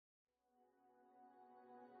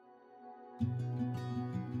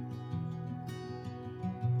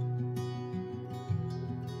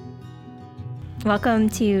Welcome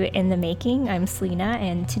to In the Making. I'm Selena,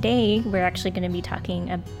 and today we're actually going to be talking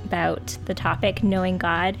about the topic knowing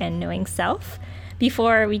God and knowing self.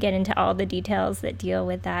 Before we get into all the details that deal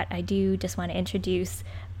with that, I do just want to introduce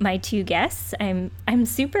my two guests. I'm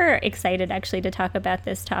super excited actually to talk about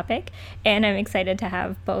this topic, and I'm excited to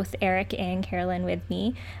have both Eric and Carolyn with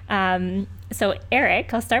me. So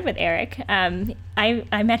Eric, I'll start with Eric.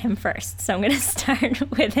 I met him first, so I'm going to start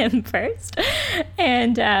with him first.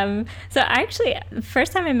 And so the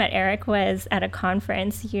first time I met Eric was at a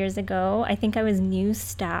conference years ago. I think I was news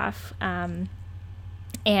staff. And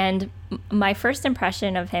my first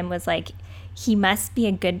impression of him was like, he must be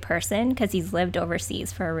a good person because he's lived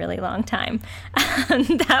overseas for a really long time.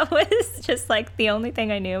 That was just like the only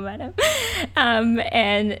thing I knew about him.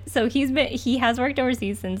 And so he has worked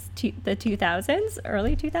overseas since the 2000s,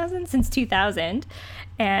 early 2000s, since 2000.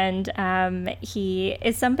 And he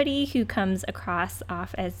is somebody who comes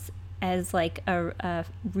off as like a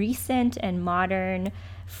recent and modern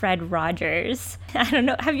Fred Rogers. I don't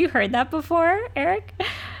know. Have you heard that before, Eric?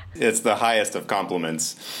 It's the highest of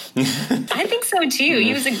compliments. I think so too.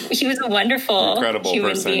 He was a wonderful, incredible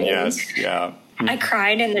human person. being. Yes, yeah. I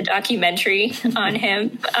cried in the documentary on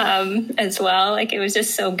him as well. Like, it was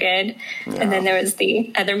just so good. Yeah. And then there was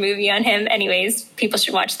the other movie on him. Anyways, people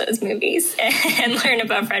should watch those movies and learn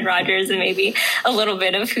about Fred Rogers and maybe a little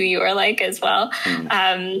bit of who you are like as well.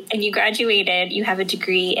 And you graduated, you have a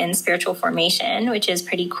degree in spiritual formation, which is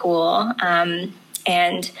pretty cool.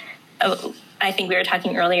 I think we were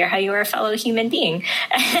talking earlier how you are a fellow human being,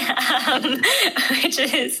 which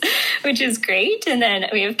is great. And then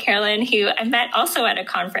we have Carolyn, who I met also at a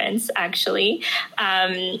conference, actually.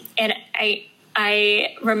 And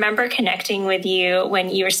I remember connecting with you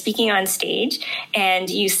when you were speaking on stage, and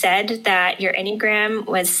you said that your Enneagram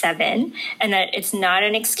was 7 and that it's not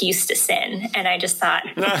an excuse to sin. And I just thought,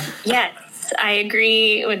 yes, I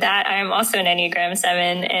agree with that. I'm also an Enneagram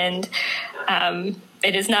 7, and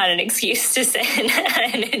it is not an excuse to sin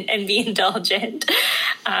and be indulgent.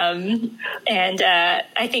 I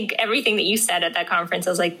think everything that you said at that conference, I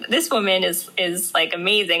was like, this woman is like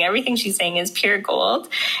amazing. Everything she's saying is pure gold.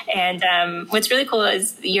 And what's really cool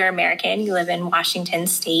is you're American. You live in Washington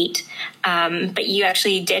State. But you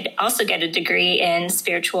actually did also get a degree in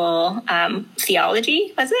spiritual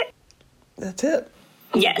theology, was it? That's it.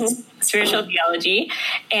 Yes, spiritual theology,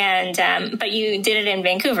 and but you did it in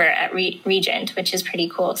Vancouver at Regent, which is pretty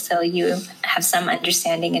cool. So you have some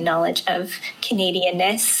understanding and knowledge of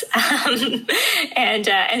Canadianness, and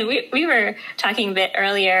we were talking a bit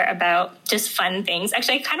earlier about just fun things.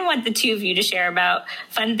 Actually, I kind of want the two of you to share about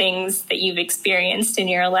fun things that you've experienced in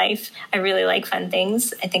your life. I really like fun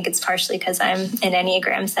things. I think it's partially because I'm an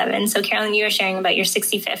Enneagram 7. So Carolyn, you were sharing about your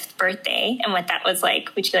 65th birthday and what that was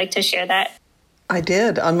like. Would you like to share that? I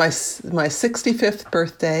did. On my 65th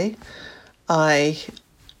birthday, I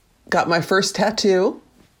got my first tattoo.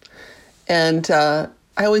 And I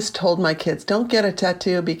always told my kids, don't get a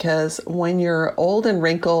tattoo because when you're old and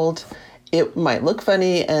wrinkled, it might look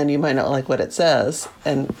funny and you might not like what it says.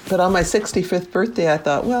 But on my 65th birthday, I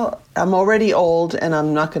thought, well, I'm already old and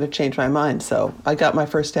I'm not going to change my mind. So I got my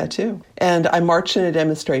first tattoo. And I marched in a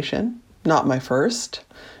demonstration, not my first.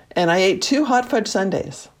 And I ate 2 hot fudge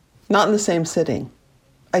sundaes. Not in the same sitting.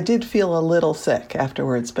 I did feel a little sick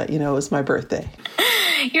afterwards, but, it was my birthday.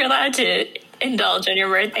 You're allowed to indulge on your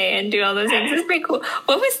birthday and do all those things. It's pretty cool.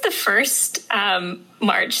 What was the first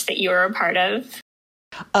march that you were a part of?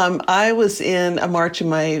 I was in a march in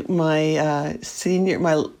my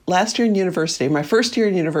last year in university, my first year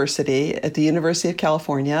in university at the University of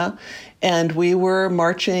California, and we were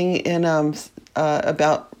marching in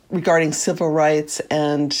regarding civil rights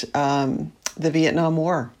and the Vietnam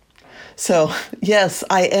War. So, yes,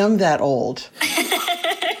 I am that old.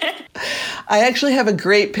 I actually have a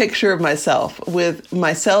great picture of myself with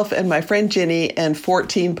myself and my friend Ginny and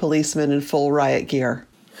 14 policemen in full riot gear.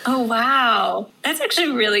 Oh, wow. That's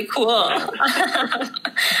actually really cool. I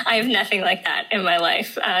have nothing like that in my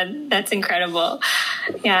life. That's incredible.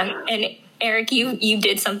 Yeah. And Eric, you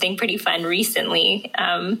did something pretty fun recently.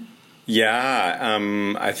 I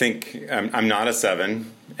think I'm not a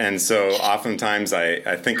 7. And so oftentimes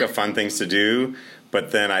I think of fun things to do,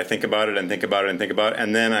 but then I think about it and think about it and think about it,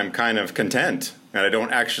 and then I'm kind of content, and I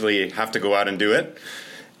don't actually have to go out and do it.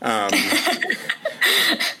 But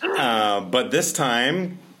this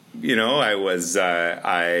time, I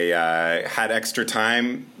had extra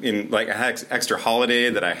time I had extra holiday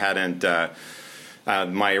that I hadn't.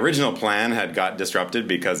 My original plan had got disrupted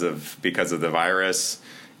because of the virus,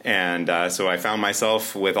 and so I found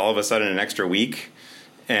myself with all of a sudden an extra week.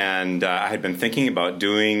 And I had been thinking about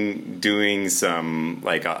doing some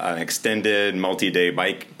like an extended multi-day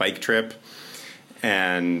bike trip,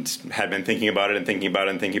 and had been thinking about it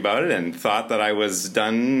and thought that I was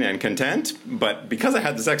done and content. But because I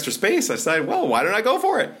had this extra space, I decided, well, why don't I go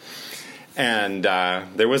for it? And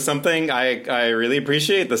there was something, I really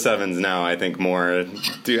appreciate the sevens now, I think, more.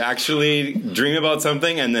 To actually dream about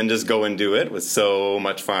something and then just go and do it was so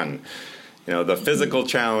much fun. You know, the physical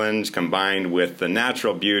challenge combined with the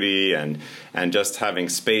natural beauty and just having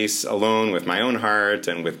space alone with my own heart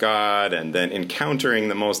and with God, and then encountering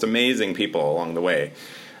the most amazing people along the way.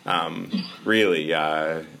 Really,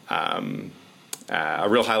 a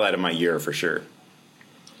real highlight of my year for sure.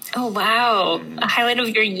 Oh, wow. A highlight of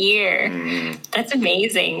your year. That's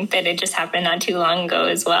amazing that it just happened not too long ago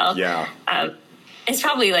as well. Yeah. It's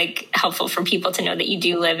probably like helpful for people to know that you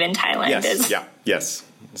do live in Thailand. Yes.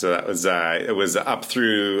 So that was, it was up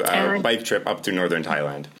through a bike trip up through northern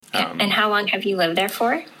Thailand. And how long have you lived there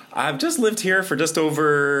for? I've just lived here for just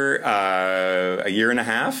over a year and a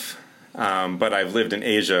half. But I've lived in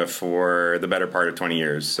Asia for the better part of 20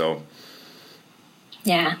 years. So.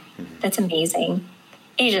 Yeah, that's amazing.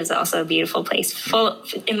 Asia is also a beautiful place,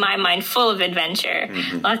 in my mind, full of adventure.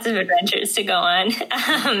 Lots of adventures to go on,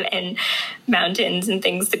 and mountains and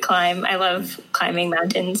things to climb. I love climbing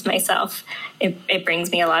mountains myself. It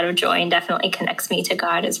brings me a lot of joy and definitely connects me to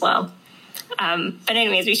God as well. But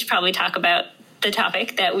anyways, we should probably talk about the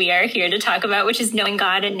topic that we are here to talk about, which is knowing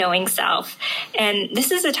God and knowing self. And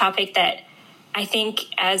this is a topic that I think,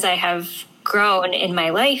 as I have grown in my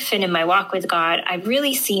life and in my walk with God, I've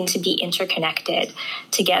really seen to be interconnected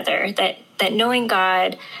together, that knowing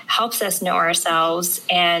God helps us know ourselves,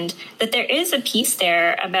 and that there is a piece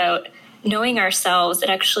there about knowing ourselves that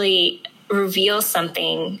actually reveals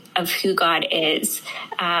something of who God is.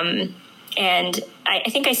 And I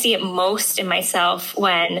think I see it most in myself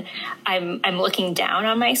when I'm looking down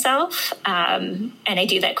on myself. And I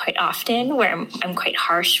do that quite often, where I'm quite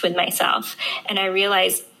harsh with myself. And I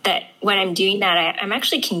realize that when I'm doing that, I'm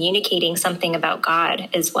actually communicating something about God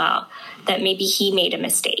as well, that maybe he made a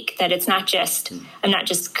mistake, that it's not just, I'm not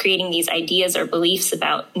just creating these ideas or beliefs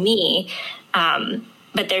about me,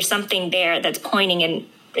 but there's something there that's pointing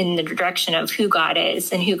in the direction of who God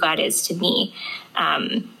is and who God is to me.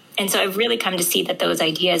 And so I've really come to see that those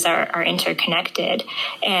ideas are interconnected.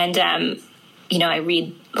 And, I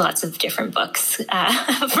read lots of different books.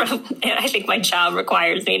 I think my job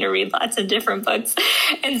requires me to read lots of different books.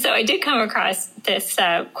 And so I did come across this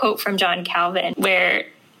quote from John Calvin, where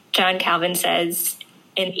John Calvin says,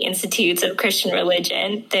 in the Institutes of Christian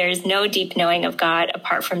Religion, there's no deep knowing of God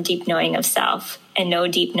apart from deep knowing of self, and no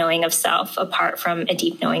deep knowing of self apart from a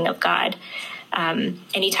deep knowing of God. And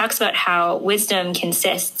he talks about how wisdom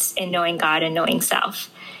consists in knowing God and knowing self.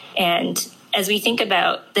 And as we think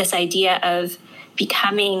about this idea of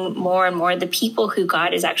becoming more and more the people who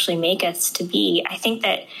God has actually made us to be, I think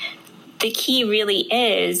that the key really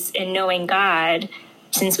is in knowing God,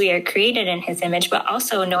 since we are created in his image, but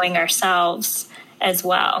also knowing ourselves as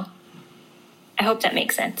well. I hope that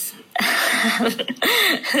makes sense. So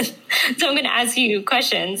I'm going to ask you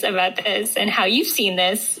questions about this and how you've seen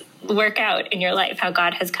this work out in your life, how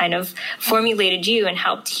God has kind of formulated you and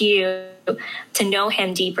helped you to know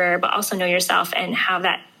him deeper, but also know yourself, and how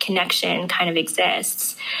that connection kind of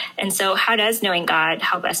exists. And so how does knowing God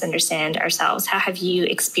help us understand ourselves? How have you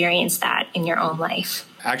experienced that in your own life?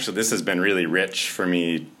 Actually, this has been really rich for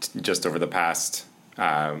me just over the past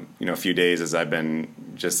few days, as I've been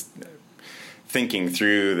just thinking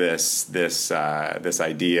through this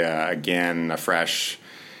idea again afresh.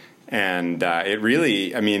 And it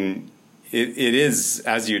really, it is,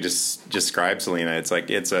 as you just described, Selena, it's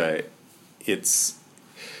like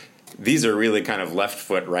these are really kind of left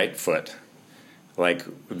foot, right foot. Like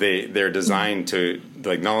they're designed to,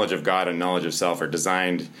 like, knowledge of God and knowledge of self are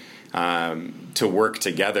designed to work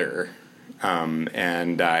together.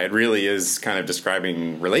 And it really is kind of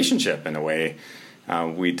describing relationship in a way.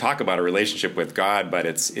 We talk about a relationship with God, but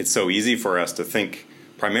it's so easy for us to think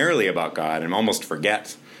primarily about God and almost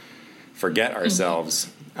forget ourselves.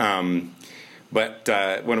 But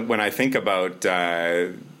when I think about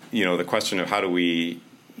the question of how do we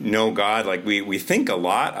know God, like we think a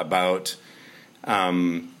lot about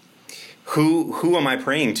who am I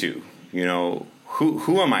praying to?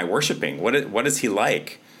 Who am I worshiping? What is he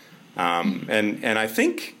like? And I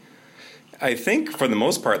think for the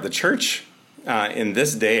most part, the church in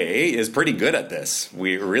this day is pretty good at this.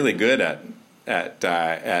 We're really good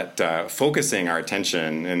at focusing our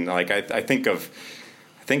attention. And like I think of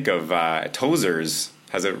Tozer's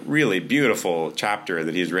has a really beautiful chapter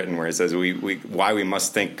that he's written where it says why we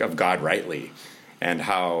must think of God rightly. and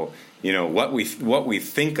how, what we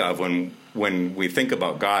think of when we think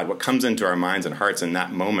about God, what comes into our minds and hearts in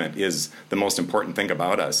that moment is the most important thing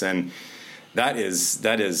about us. And that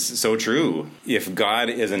is so true. If God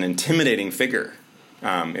is an intimidating figure,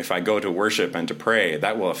 if I go to worship and to pray,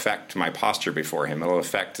 that will affect my posture before him. It will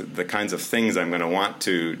affect the kinds of things I'm going to want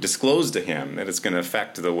to disclose to him, and it's going to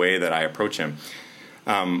affect the way that I approach him.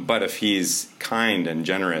 But if he's kind and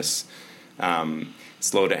generous,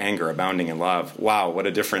 slow to anger, abounding in love, wow, what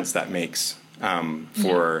a difference that makes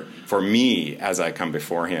for me as I come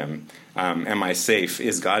before him. Am I safe?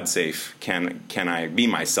 Is God safe? Can I be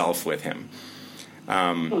myself with him?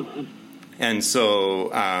 And so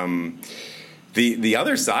the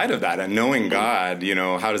other side of that, and knowing God,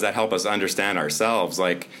 how does that help us understand ourselves?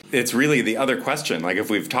 Like, it's really the other question. Like, if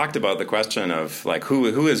we've talked about the question of like who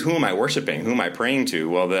am I worshiping? Who am I praying to?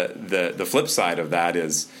 Well, the flip side of that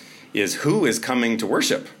is who is coming to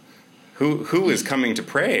worship? Who is coming to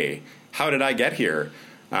pray? How did I get here?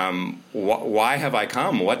 Why have I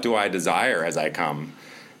come? What do I desire as I come?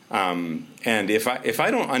 And if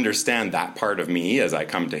I don't understand that part of me as I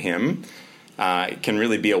come to him, it can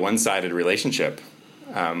really be a one-sided relationship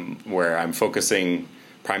where I'm focusing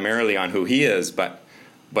primarily on who he is, but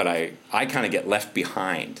I kind of get left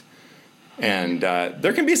behind. And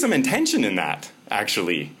there can be some intention in that,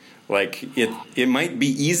 actually. Like, it might be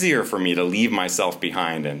easier for me to leave myself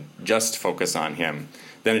behind and just focus on him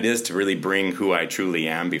than it is to really bring who I truly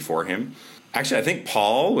am before him. Actually, I think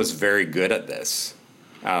Paul was very good at this.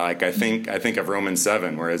 I think of Romans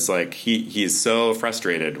 7, where it's like he's so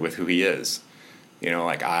frustrated with who he is.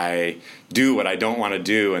 Like, I do what I don't want to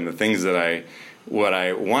do, and the things that what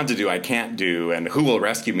I want to do, I can't do, and who will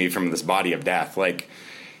rescue me from this body of death? Like,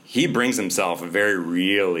 he brings himself very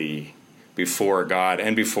really before God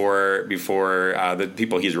and before the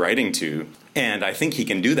people he's writing to. And I think he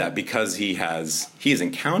can do that because he has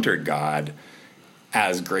encountered God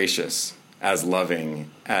as gracious, as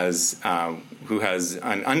loving, as who has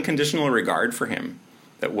an unconditional regard for him.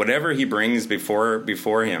 That whatever he brings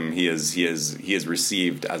before him, he is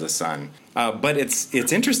received as a son. But it's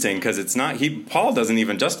interesting because it's not Paul doesn't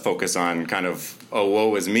even just focus on kind of, oh,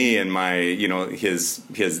 woe is me and my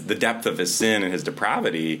the depth of his sin and his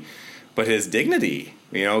depravity, but his dignity.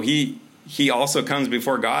 He also comes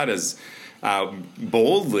before God as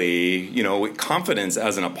boldly, with confidence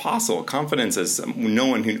as an apostle, confidence as no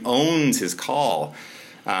one who owns his call.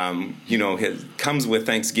 Comes with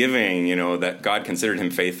thanksgiving, that God considered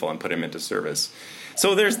him faithful and put him into service.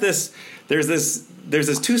 So there's this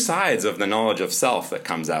two sides of the knowledge of self that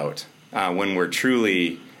comes out when we're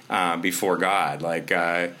truly before God, like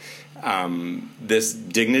this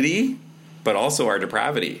dignity, but also our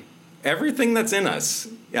depravity. Everything that's in us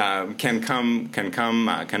can come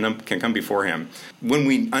before him. When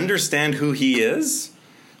we understand who he is,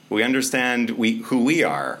 we understand who we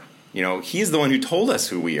are. He's the one who told us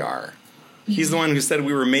who we are. He's the one who said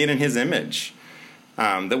we were made in his image,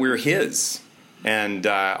 that we were his. And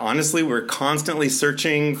honestly, we're constantly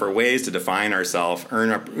searching for ways to define ourselves, earn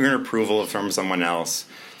approval from someone else,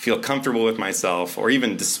 feel comfortable with myself, or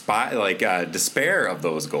even despair of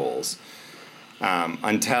those goals.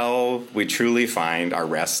 Until we truly find our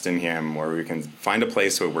rest in him, where we can find a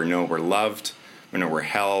place where we know we're loved, we know we're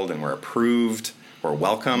held, and we're approved, we're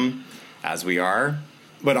welcome as we are.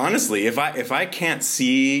 But honestly, if I can't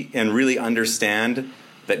see and really understand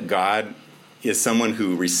that God is someone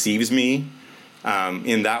who receives me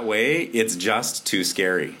in that way, it's just too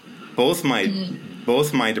scary. Both my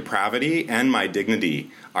depravity and my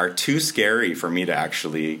dignity are too scary for me to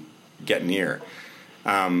actually get near.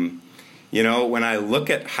 When I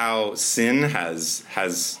look at how sin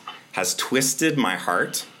has twisted my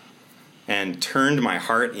heart and turned my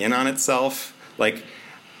heart in on itself, like,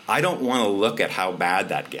 I don't want to look at how bad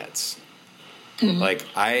that gets. Mm-hmm. Like,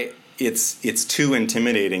 it's too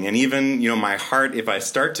intimidating. And even, my heart, if I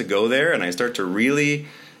start to go there and I start to really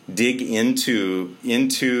dig into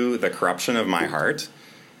the corruption of my heart,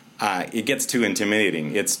 it gets too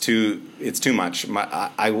intimidating. It's too much.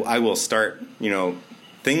 I will start,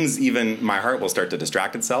 things, even my heart will start to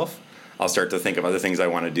distract itself. I'll start to think of other things I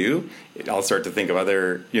want to do. I'll start to think of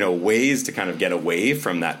other, ways to kind of get away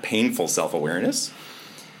from that painful self-awareness.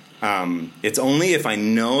 It's only if I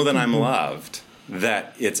know that I'm loved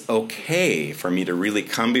that it's okay for me to really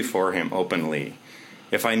come before him openly.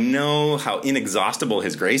 If I know how inexhaustible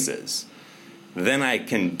his grace is, then I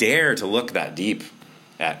can dare to look that deep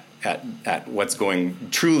at what's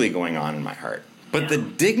truly going on in my heart. But the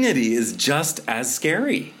dignity is just as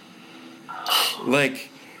scary.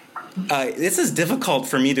 Like, this is difficult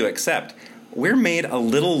for me to accept. We're made a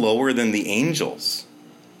little lower than the angels.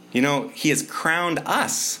 He has crowned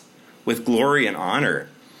us with glory and honor.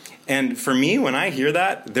 And for me, when I hear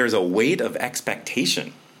that, there's a weight of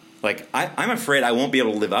expectation. Like, I'm afraid I won't be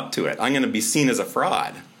able to live up to it. I'm going to be seen as a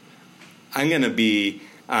fraud. I'm going to be,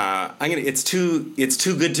 it's too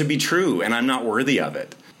good to be true, and I'm not worthy of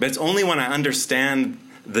it. But it's only when I understand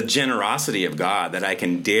the generosity of God that I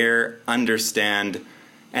can dare understand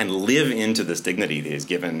and live into this dignity that He's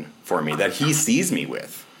given for me, that He sees me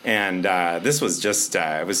with. And this was just,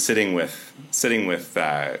 I was sitting with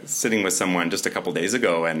someone just a couple days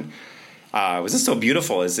ago, and it was just so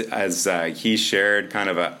beautiful as he shared kind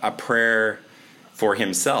of a prayer for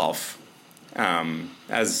himself.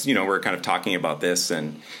 As we're kind of talking about this,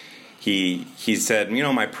 and he said,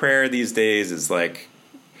 my prayer these days is like,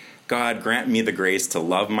 God, grant me the grace to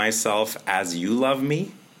love myself as you love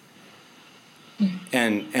me.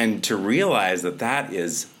 And to realize that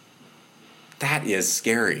is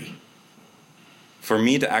scary. For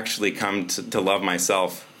me to actually come to love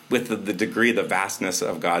myself with the degree, the vastness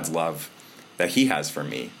of God's love that He has for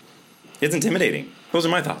me. It's intimidating. Those are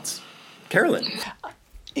my thoughts. Carolyn.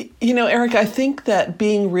 Eric, I think that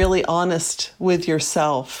being really honest with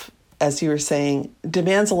yourself, as you were saying,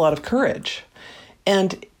 demands a lot of courage.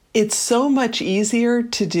 And it's so much easier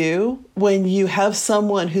to do when you have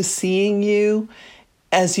someone who's seeing you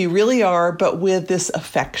as you really are, but with this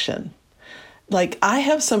affection. Like, I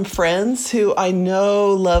have some friends who I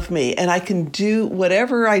know love me, and I can do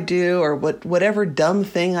whatever I do, or whatever dumb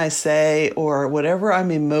thing I say, or whatever I'm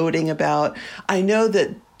emoting about. I know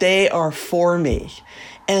that they are for me.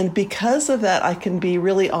 And because of that, I can be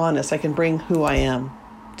really honest. I can bring who I am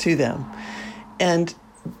to them. And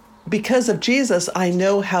because of Jesus, I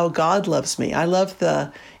know how God loves me. I love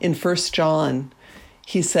in 1 John,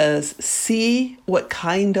 he says, see what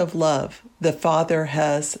kind of love the Father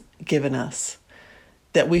has given us,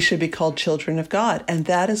 that we should be called children of God. And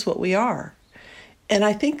that is what we are. And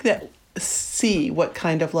I think that see what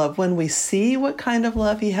kind of love, when we see what kind of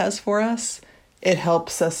love He has for us, it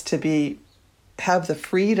helps us to have the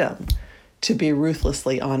freedom to be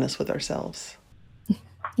ruthlessly honest with ourselves.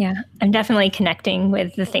 Yeah, I'm definitely connecting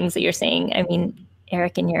with the things that you're saying. I mean,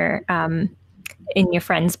 Eric, in your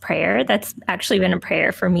friend's prayer, that's actually been a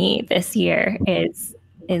prayer for me this year,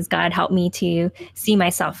 is God, help me to see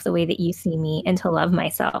myself the way that you see me, and to love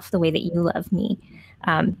myself the way that you love me.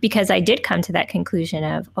 Because I did come to that conclusion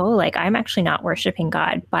of, I'm actually not worshiping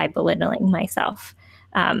God by belittling myself.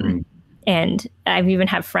 And I've even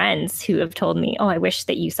had friends who have told me, I wish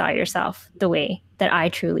that you saw yourself the way that I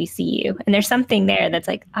truly see you. And there's something there that's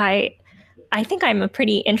like, I think I'm a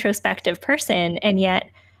pretty introspective person, and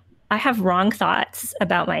yet I have wrong thoughts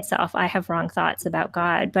about myself. I have wrong thoughts about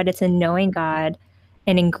God, but it's in knowing God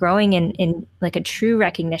and in growing in like a true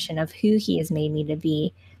recognition of who He has made me to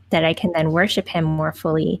be, that I can then worship Him more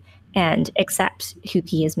fully and accept who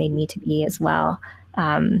He has made me to be as well.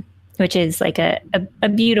 Which is like a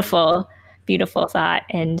beautiful, beautiful thought.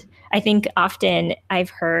 And I think often I've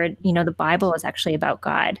heard, the Bible is actually about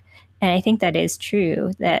God. And I think that is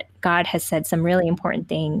true, that God has said some really important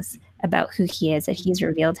things about who He is, that He's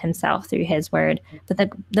revealed Himself through His word. But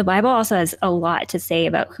the Bible also has a lot to say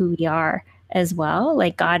about who we are as well.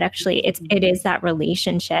 Like, God actually, it is that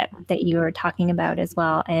relationship that you were talking about as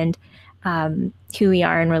well, and who we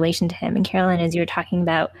are in relation to Him. And Carolyn, as you were talking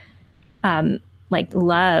about,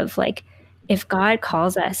 love, if God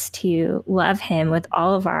calls us to love Him with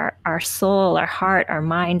all of our soul, our heart, our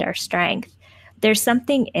mind, our strength, there's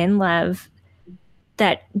something in love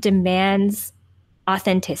that demands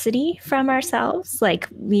authenticity from ourselves. Like,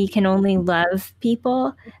 we can only love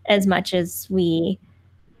people as much as we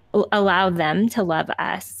allow them to love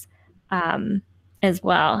us as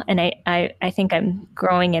well. And I think I'm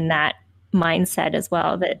growing in that mindset as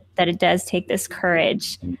well, that it does take this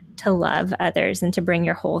courage to love others and to bring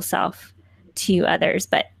your whole self to others,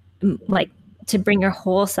 but to bring your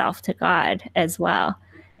whole self to God as well,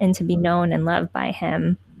 and to be known and loved by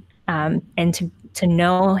Him, and to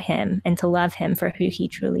know Him and to love Him for who He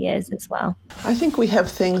truly is as well. I think we have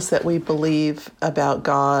things that we believe about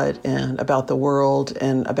God and about the world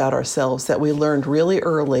and about ourselves that we learned really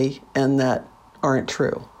early and that aren't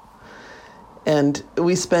true. And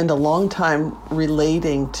we spend a long time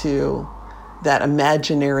relating to that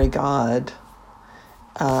imaginary God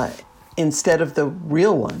instead of the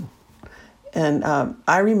real one. And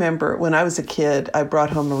I remember when I was a kid, I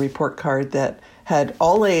brought home a report card that had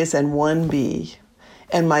all A's and 1 B.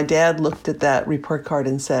 And my dad looked at that report card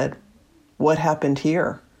and said, "What happened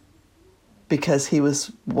here?" Because he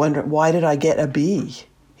was wondering, why did I get a B?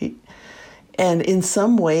 And in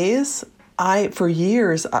some ways, for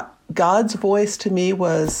years, God's voice to me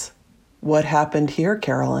was, what happened here,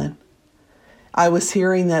 Carolyn? I was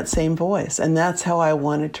hearing that same voice, and that's how I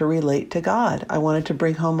wanted to relate to God. I wanted to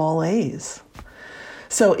bring home all A's.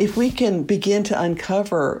 So if we can begin to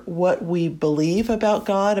uncover what we believe about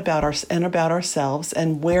God, about ourselves,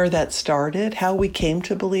 and where that started, how we came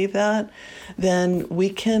to believe that, then we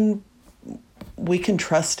can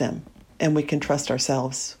trust him, and we can trust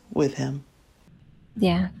ourselves with him.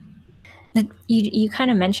 Yeah. You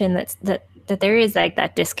kind of mentioned that there is like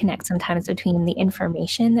that disconnect sometimes between the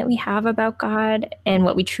information that we have about God and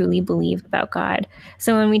what we truly believe about God.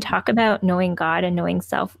 So when we talk about knowing God and knowing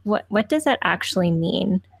self, what does that actually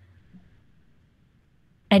mean?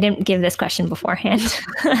 I didn't give this question beforehand.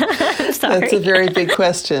 I'm sorry. That's a very big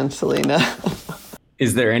question, Selena.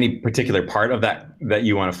 Is there any particular part of that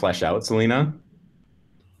you want to flesh out, Selena?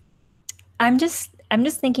 I'm just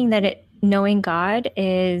thinking that knowing God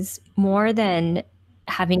is more than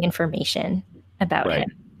having information about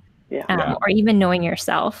him, or even knowing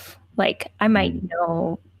yourself. Like I might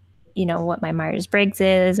know, what my Myers-Briggs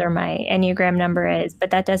is or my Enneagram number is, but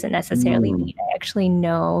that doesn't necessarily mean I actually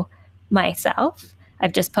know myself.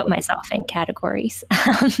 I've just put myself in categories.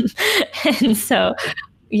 And so,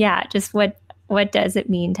 yeah, just what does it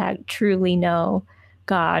mean to truly know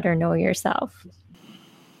God or know yourself?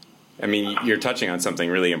 I mean, you're touching on something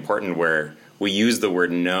really important where we use the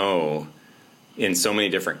word know in so many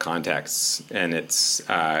different contexts. And it's,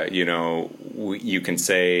 you can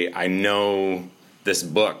say, I know this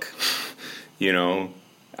book, I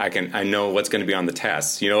know what's going to be on the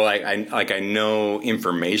test, I know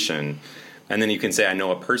information. And then you can say, I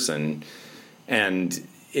know a person. And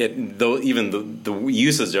even the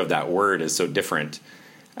usage of that word is so different.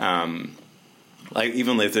 Even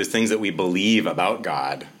if there's things that we believe about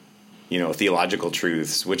God, theological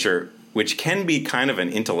truths, which can be kind of an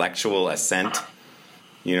intellectual assent.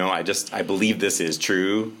 I believe this is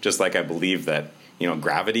true, just like I believe that,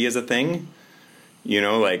 gravity is a thing,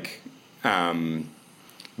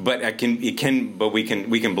 but we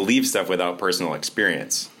can believe stuff without personal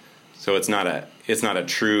experience. So it's not a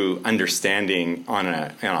true understanding on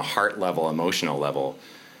a heart level, emotional level.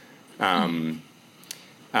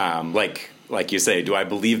 Like you say, do I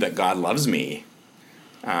believe that God loves me?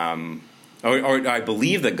 Or do I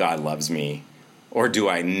believe that God loves me? Or do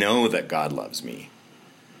I know that God loves me?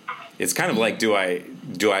 It's kind of like, do I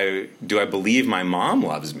believe my mom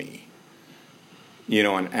loves me?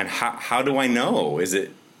 And how do I know? Is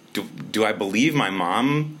it, do I believe my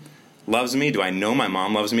mom loves me? Do I know my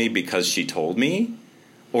mom loves me because she told me?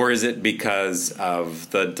 Or is it because of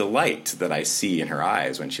the delight that I see in her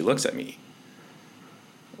eyes when she looks at me?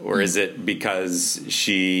 Or is it because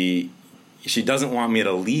she doesn't want me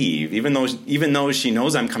to leave, even though she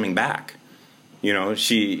knows I'm coming back?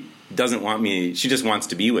 She doesn't want me, she just wants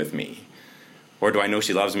to be with me. Or do I know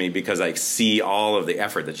she loves me because I see all of the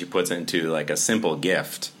effort that she puts into like a simple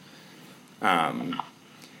gift?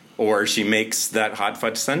 Or she makes that hot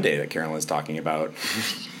fudge sundae that Carolyn was talking about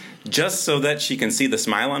just so that she can see the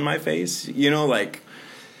smile on my face.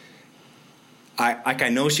 I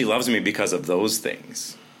know she loves me because of those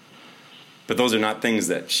things. But those are not things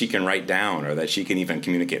that she can write down or that she can even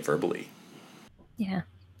communicate verbally. Yeah.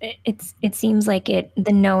 It seems like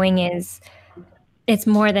the knowing it's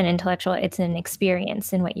more than intellectual. It's an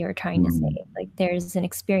experience in what you're trying to say. Like there's an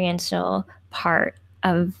experiential part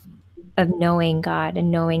of knowing God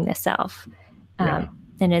and knowing the self. And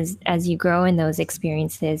as you grow in those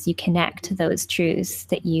experiences, you connect those truths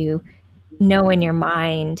that you know in your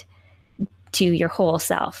mind to your whole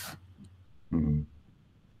self. Mm-hmm.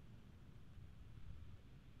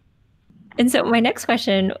 And so my next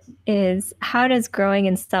question is, how does growing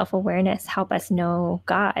in self-awareness help us know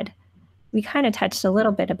God? We kind of touched a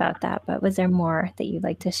little bit about that, but was there more that you'd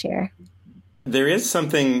like to share? There is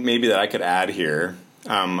something maybe that I could add here.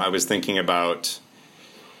 I was thinking about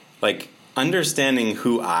understanding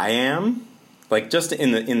who I am, just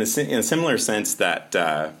in a similar sense that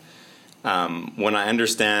when I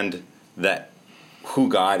understand that who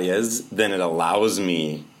God is, then it allows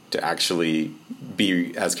me to actually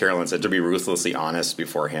be, as Carolyn said, to be ruthlessly honest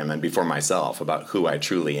before him and before myself about who I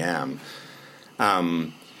truly am.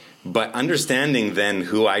 But understanding then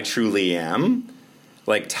who I truly am,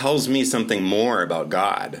 tells me something more about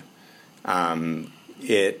God.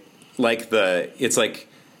 It's like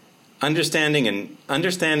understanding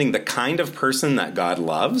the kind of person that God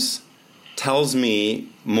loves tells me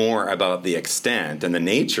more about the extent and the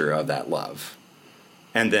nature of that love,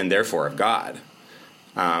 and then therefore of God.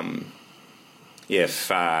 If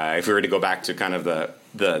we were to go back to kind of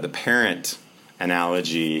the parent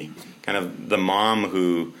analogy, kind of the mom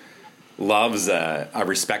who loves a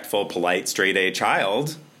respectful, polite, straight-A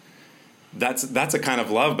child, that's a kind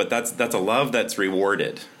of love, but that's a love that's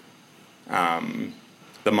rewarded.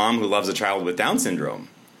 The mom who loves a child with Down syndrome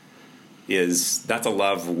that's a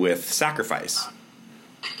love with sacrifice.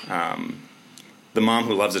 The mom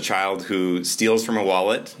who loves a child who steals from a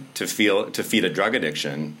wallet to feed a drug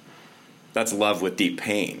addiction, that's love with deep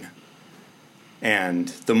pain. And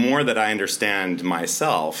the more that I understand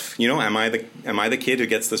myself, am I the kid who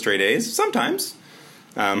gets the straight A's? Sometimes.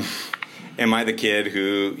 Am I the kid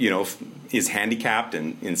who, is handicapped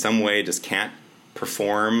and in some way just can't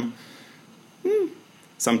perform?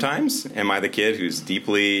 Sometimes. Am I the kid who's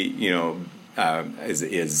deeply,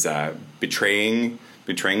 is betraying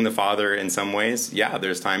the father in some ways? Yeah,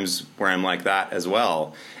 there's times where I'm like that as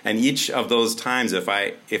well. And each of those times, if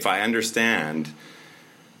I understand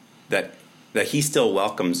that he still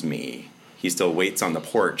welcomes me, he still waits on the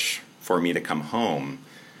porch for me to come home,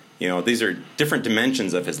 these are different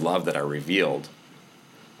dimensions of his love that are revealed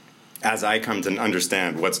as I come to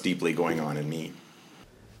understand what's deeply going on in me.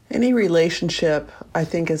 Any relationship, I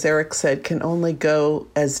think, as Eric said, can only go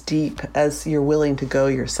as deep as you're willing to go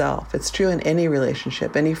yourself. It's true in any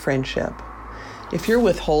relationship, any friendship. If you're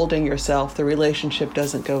withholding yourself, the relationship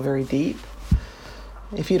doesn't go very deep.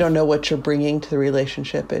 If you don't know what you're bringing to the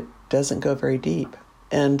relationship, it doesn't go very deep.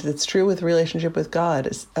 And it's true with relationship with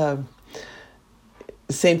God.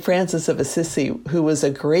 St. Francis of Assisi, who was a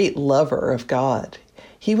great lover of God,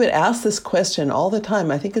 he would ask this question all the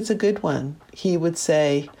time. I think it's a good one. He would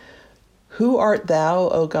say, "Who art thou,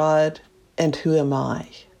 O God, and who am I?"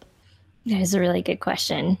 That is a really good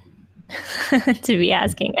question to be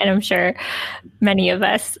asking. And I'm sure many of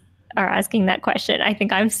us are asking that question. I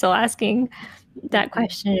think I'm still asking that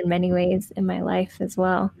question in many ways in my life as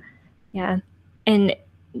well. Yeah. And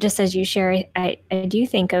just as you share, I do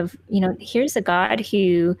think of, here's a God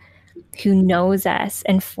who knows us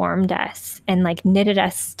and formed us and knitted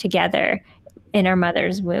us together in our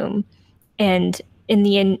mother's womb. And in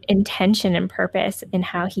the intention and purpose in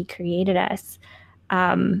how he created us,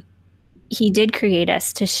 he did create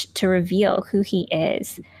us to reveal who he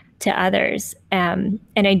is to others. And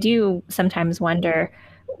I do sometimes wonder,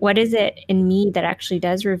 what is it in me that actually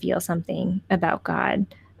does reveal something about God,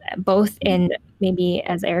 both in, maybe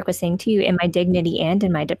as Eric was saying too, in my dignity and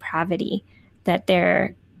in my depravity, that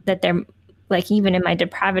they're even in my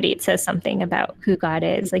depravity, it says something about who God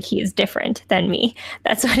is. He is different than me.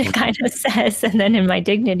 That's what it kind of says. And then in my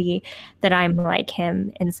dignity, that I'm like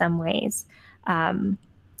him in some ways.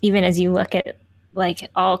 Even as you look at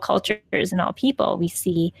all cultures and all people, we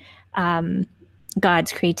see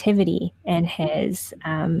God's creativity and his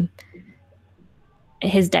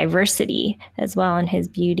diversity as well, and his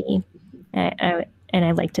beauty. And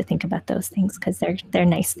I like to think about those things because they're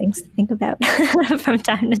nice things to think about from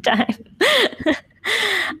time to time.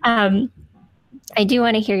 I do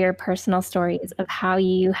want to hear your personal stories of how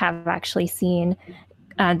you have actually seen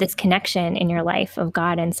this connection in your life of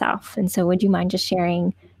God and self. And so would you mind just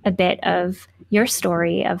sharing a bit of your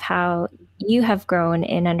story of how you have grown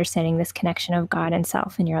in understanding this connection of God and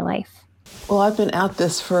self in your life? Well, I've been at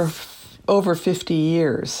this for over 50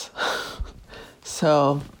 years.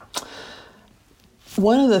 So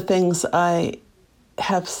one of the things I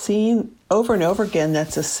have seen over and over again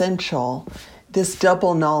that's essential, this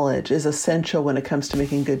double knowledge is essential when it comes to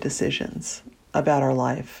making good decisions about our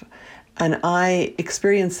life. And I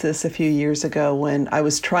experienced this a few years ago when I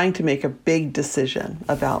was trying to make a big decision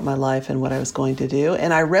about my life and what I was going to do.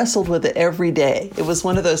 And I wrestled with it every day. It was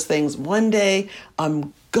one of those things, one day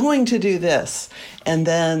I'm going to do this. And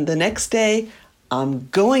then the next day I'm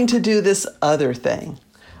going to do this other thing.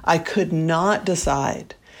 I could not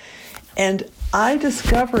decide. And I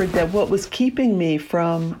discovered that what was keeping me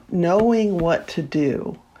from knowing what to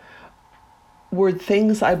do were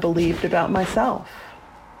things I believed about myself.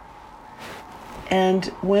 And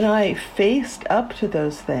when I faced up to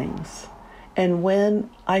those things, and when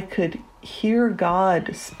I could hear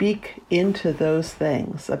God speak into those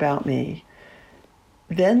things about me,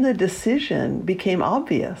 then the decision became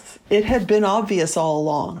obvious. It had been obvious all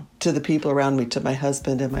along to the people around me, to my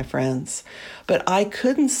husband and my friends. But I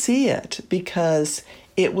couldn't see it because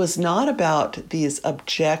it was not about these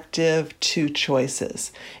objective two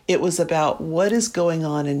choices. It was about what is going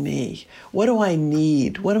on in me. What do I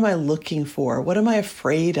need? What am I looking for? What am I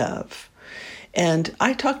afraid of? And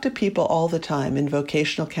I talk to people all the time in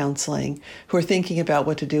vocational counseling who are thinking about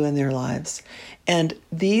what to do in their lives. And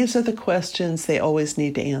these are the questions they always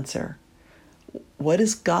need to answer. What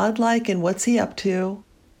is God like and what's he up to?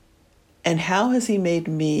 And how has he made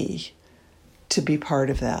me to be part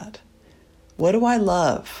of that? What do I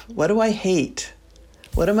love? What do I hate?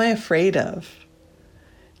 What am I afraid of?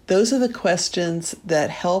 Those are the questions that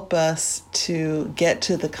help us to get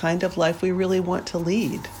to the kind of life we really want to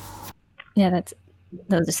lead. Yeah,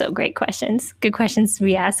 those are so great questions. Good questions to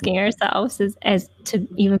be asking ourselves as to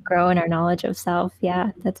even grow in our knowledge of self.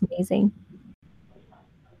 Yeah, that's amazing.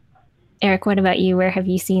 Eric, what about you? Where have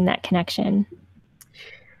you seen that connection?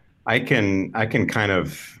 I can kind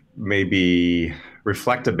of maybe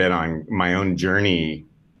reflect a bit on my own journey,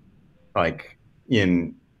 like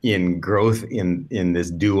in growth in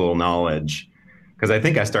this dual knowledge, because I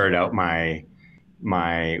think I started out my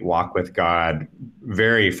walk with God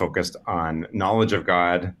very focused on knowledge of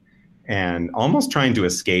God and almost trying to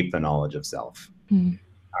escape the knowledge of self. Mm.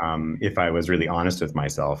 If I was really honest with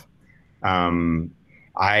myself, um,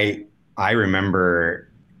 I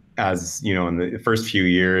remember, as you know, in the first few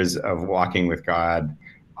years of walking with God,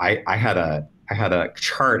 I had a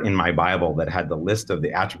chart in my Bible that had the list of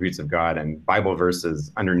the attributes of God and Bible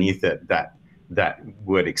verses underneath it that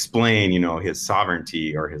would explain, you know, his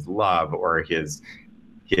sovereignty or his love or his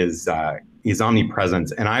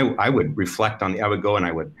omnipresence. And I would reflect on I would go and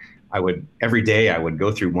I would every day I would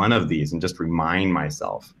go through one of these and just remind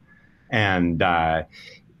myself. And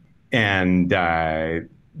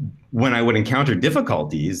when I would encounter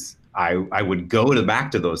difficulties, I would go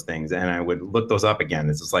back to those things and I would look those up again.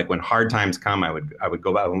 It's just like when hard times come, I would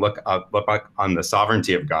go back and look back on the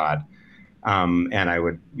sovereignty of God. And I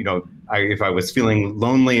would, you know, if I was feeling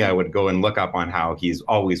lonely, I would go and look up on how he's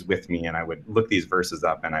always with me. And I would look these verses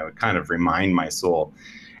up and I would kind of remind my soul.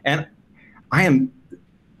 And I am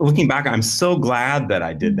looking back, I'm so glad that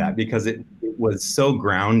I did that because it was so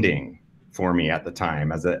grounding for me at the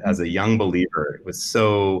time as a young believer. It was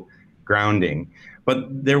so grounding.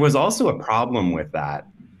 But there was also a problem with that.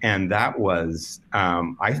 And that was,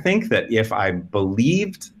 I think that if I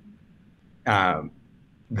believed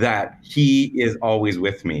that he is always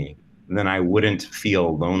with me, then I wouldn't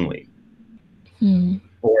feel lonely.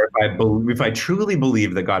 Or if I truly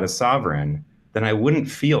believe that God is sovereign, then I wouldn't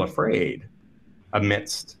feel afraid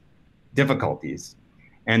amidst difficulties.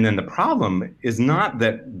 And then the problem is not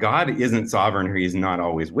that God isn't sovereign or he's not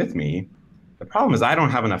always with me. The problem is I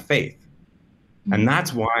don't have enough faith. And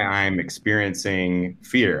that's why I'm experiencing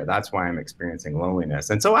fear. That's why I'm experiencing loneliness.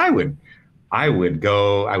 And so I would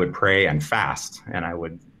pray and fast, and I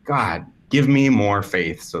would, God, give me more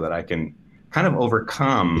faith so that I can kind of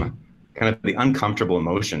overcome kind of the uncomfortable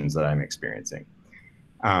emotions that I'm experiencing.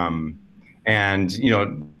 And you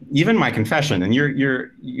know, even my confession, and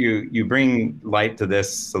you bring light to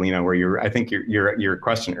this, Selena, where I think your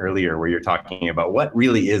question earlier, where you're talking about what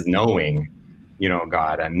really is knowing, you know,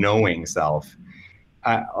 God and knowing self.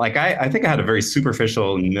 I think I had a very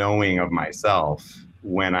superficial knowing of myself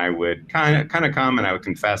when I would kind of come and I would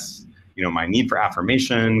confess, you know, my need for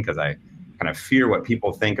affirmation because I kind of fear what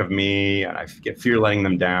people think of me and I get fear letting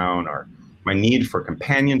them down, or my need for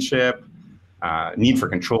companionship, need for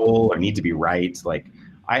control, or need to be right. Like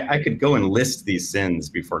I could go and list these sins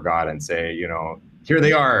before God and say, you know, here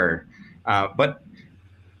they are. But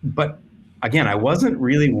again, I wasn't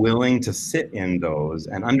really willing to sit in those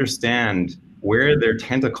and understand where their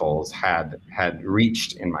tentacles had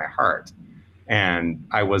reached in my heart. And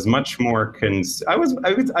I was much more,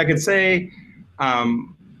 I could say,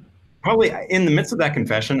 probably in the midst of that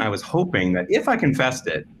confession, I was hoping that if I confessed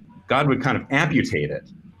it, God would kind of amputate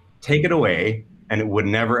it, take it away, and it would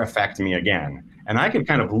never affect me again. And I could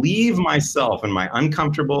kind of leave myself and my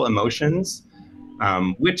uncomfortable emotions,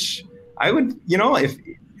 which I would, you know, if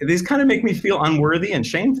these kind of make me feel unworthy and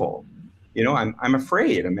shameful. You know, I'm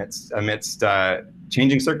afraid amidst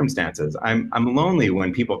changing circumstances. I'm lonely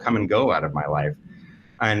when people come and go out of my life,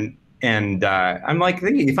 and I'm like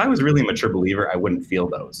thinking if I was really a mature believer, I wouldn't feel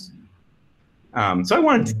those. So I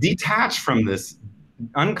wanted to detach from this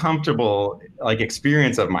uncomfortable like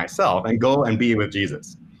experience of myself and go and be with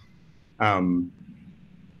Jesus. So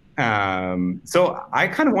I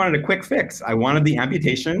kind of wanted a quick fix. I wanted the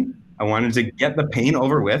amputation. I wanted to get the pain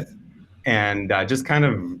over with, and just kind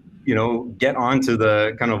of, you know, get onto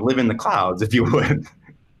the kind of live in the clouds, if you would.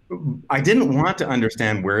 I didn't want to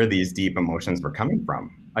understand where these deep emotions were coming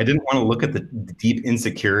from. I didn't want to look at the deep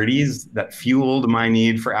insecurities that fueled my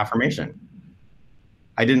need for affirmation.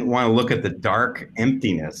 I didn't want to look at the dark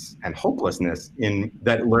emptiness and hopelessness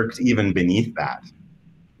that lurked even beneath that.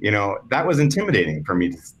 You know, that was intimidating for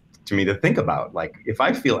me to think about. Like, if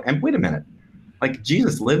I feel, wait a minute, like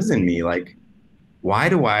Jesus lives in me, like, why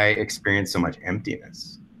do I experience so much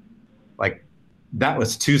emptiness? Like, that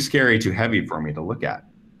was too scary, too heavy for me to look at.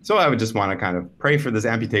 So I would just want to kind of pray for this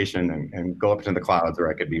amputation and go up into the clouds where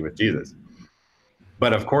I could be with Jesus.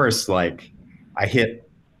 But of course, like, I hit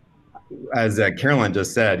as Carolyn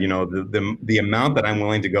just said, the amount that I'm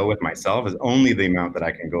willing to go with myself is only the amount that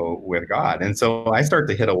I can go with God. And so I start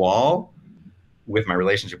to hit a wall with my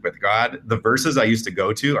relationship with God. The verses I used to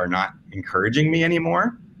go to are not encouraging me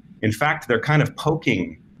anymore. In fact, they're kind of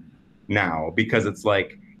poking now, because it's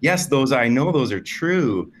like, yes, I know those are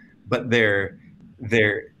true, but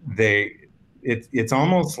it's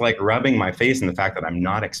almost like rubbing my face in the fact that I'm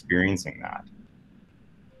not experiencing that.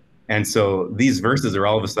 And so these verses are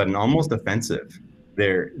all of a sudden almost offensive.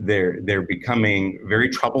 They're becoming very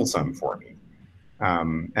troublesome for me.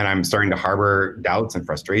 And I'm starting to harbor doubts and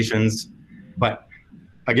frustrations. But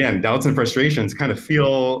again, doubts and frustrations kind of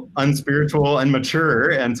feel unspiritual and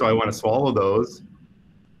mature. And so I want to swallow those.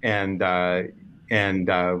 And like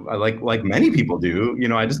many people do,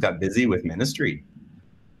 I just got busy with ministry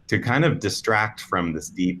to kind of distract from this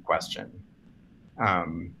deep question.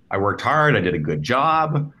 I worked hard, I did a good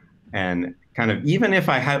job. And kind of, even if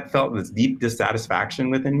I had felt this deep dissatisfaction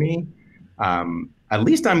within me, at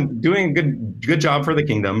least I'm doing a good job for the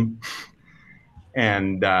kingdom.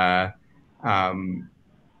 And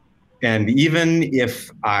even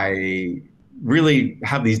if I really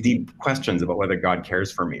have these deep questions about whether God cares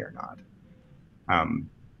for me or not.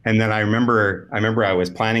 And then I remember I was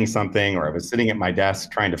planning something, or I was sitting at my desk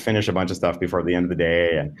trying to finish a bunch of stuff before the end of the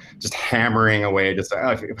day and just hammering away, just if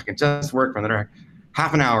I could just work for another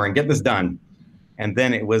half an hour and get this done. And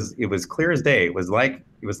then it was clear as day. It was like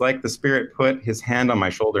the Spirit put his hand on my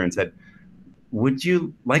shoulder and said, "Would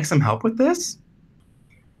you like some help with this?"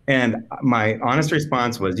 And my honest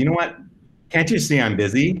response was, "You know what? Can't you see I'm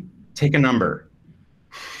busy? Take a number."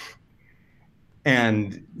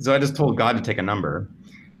 And so I just told God to take a number.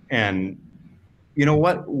 And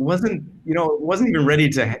wasn't even ready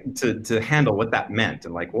to handle what that meant,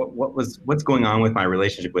 and like what's going on with my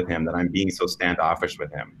relationship with him, that I'm being so standoffish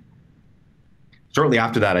with him. Shortly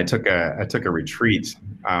after that, I took a retreat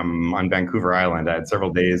on Vancouver Island. I had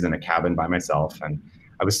several days in a cabin by myself, and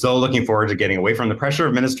I was so looking forward to getting away from the pressure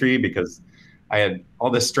of ministry, because I had all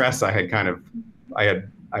this stress. I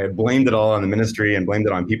had blamed it all on the ministry and blamed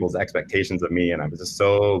it on people's expectations of me, and I was just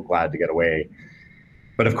so glad to get away.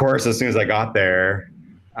 But of course, as soon as I got there,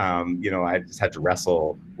 I just had to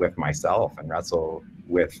wrestle with myself and wrestle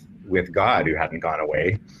with God, who hadn't gone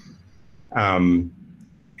away,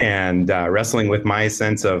 and wrestling with my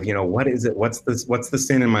sense of, what is it? What's the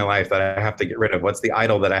sin in my life that I have to get rid of? What's the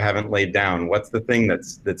idol that I haven't laid down? What's the thing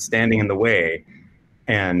that's standing in the way?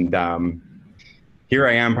 And here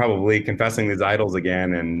I am, probably confessing these idols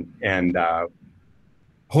again, and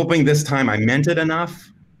hoping this time I meant it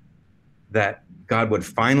enough that God would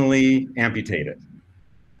finally amputate it.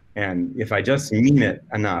 And if I just mean it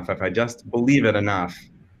enough, if I just believe it enough,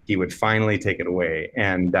 he would finally take it away.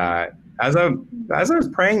 And as I was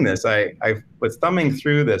praying this, I was thumbing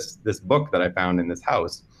through this book that I found in this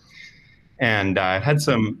house, and I had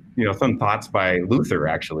some thoughts by Luther,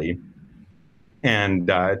 actually, and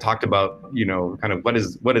talked about kind of what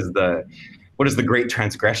is the great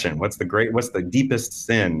transgression? What's the deepest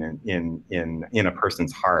sin in a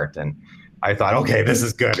person's heart? And I thought, okay, this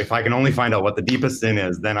is good. If I can only find out what the deepest sin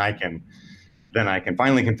is, then I can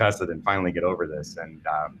finally confess it and finally get over this.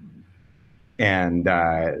 And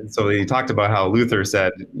so he talked about how Luther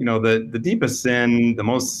said, the deepest sin, the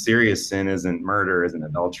most serious sin, isn't murder, isn't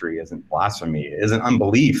adultery, isn't blasphemy, isn't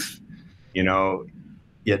unbelief.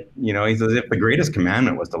 Yet, he says, if the greatest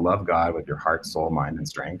commandment was to love God with your heart, soul, mind, and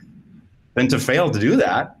strength, then to fail to do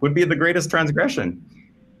that would be the greatest transgression.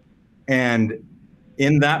 And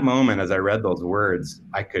in that moment, as I read those words,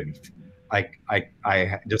 I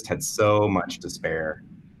just had so much despair,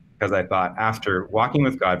 because I thought, after walking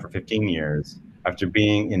with God for 15 years, after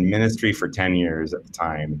being in ministry for 10 years at the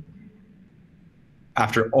time,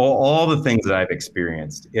 after all the things that I've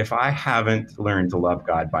experienced, if I haven't learned to love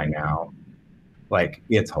God by now,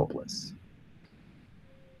 it's hopeless.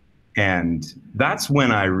 And that's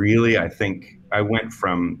when I think I went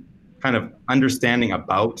from kind of understanding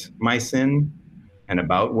about my sin and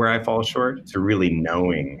about where I fall short to really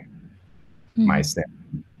knowing my sin,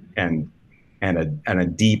 and a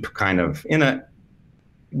deep kind of,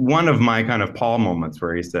 one of my kind of Paul moments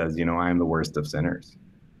where he says, I am the worst of sinners.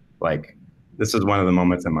 This is one of the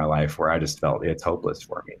moments in my life where I just felt it's hopeless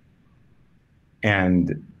for me.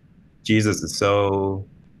 And Jesus is so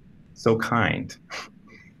kind.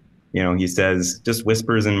 He says, just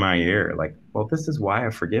whispers in my ear, well, this is why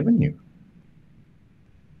I've forgiven you.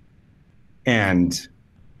 And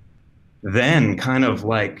then kind of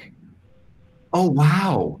oh,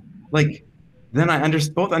 wow. Then I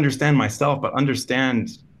both understand myself, but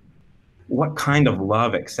understand what kind of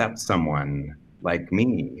love accepts someone like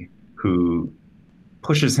me, who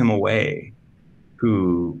pushes him away,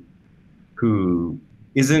 who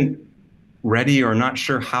isn't ready or not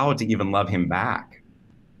sure how to even love him back.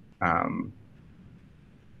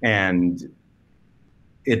 And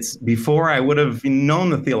it's before I would have known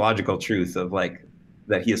the theological truth of like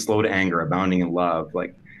that he is slow to anger, abounding in love.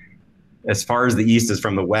 Like as far as the east is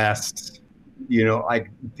from the west, like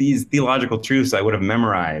these theological truths I would have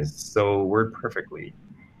memorized so word perfectly.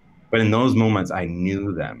 But in those moments, I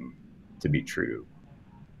knew them to be true.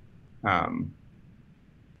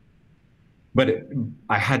 But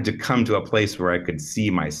I had to come to a place where I could see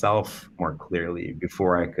myself more clearly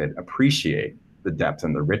before I could appreciate the depth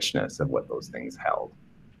and the richness of what those things held.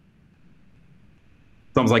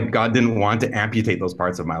 It's almost like God didn't want to amputate those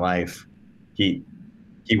parts of my life. He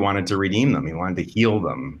wanted to redeem them. He wanted to heal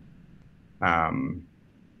them.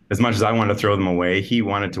 As much as I wanted to throw them away, he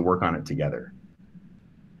wanted to work on it together.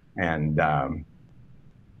 And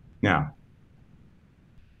yeah.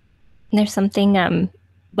 There's something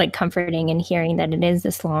like comforting in hearing that it is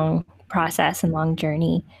this long process and long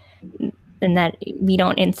journey, and that we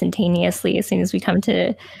don't instantaneously, as soon as we come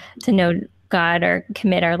to know God or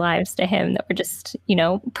commit our lives to him, that we're just,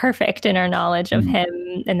 perfect in our knowledge of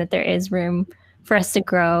him, and that there is room for us to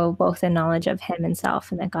grow both in knowledge of him and self,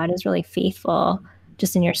 and that God is really faithful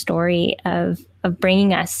just in your story of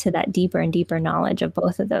bringing us to that deeper and deeper knowledge of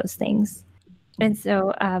both of those things. And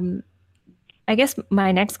so I guess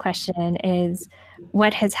my next question is,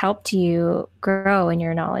 what has helped you grow in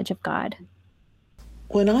your knowledge of God?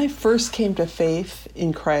 When I first came to faith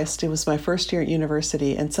in Christ, it was my first year at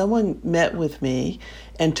university, and someone met with me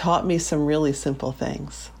and taught me some really simple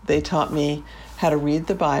things. They taught me how to read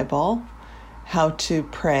the Bible, how to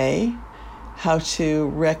pray, how to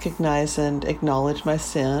recognize and acknowledge my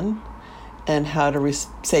sin, and how to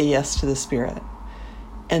say yes to the Spirit.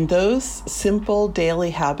 And those simple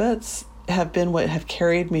daily habits have been what have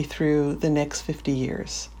carried me through the next 50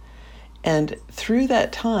 years. And through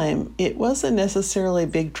that time, it wasn't necessarily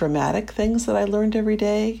big dramatic things that I learned every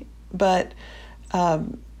day, but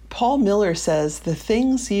Paul Miller says the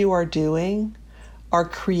things you are doing are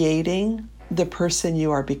creating the person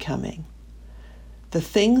you are becoming. The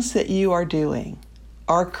things that you are doing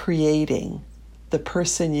are creating the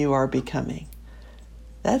person you are becoming.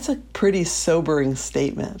 That's a pretty sobering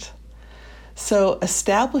statement. So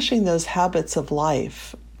establishing those habits of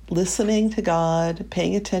life, listening to God,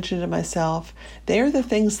 paying attention to myself, they are the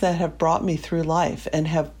things that have brought me through life and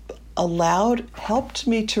have helped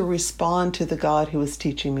me to respond to the God who was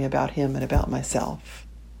teaching me about him and about myself.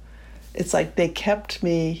 It's like they kept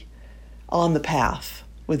me on the path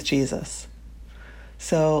with Jesus.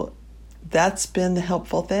 So that's been the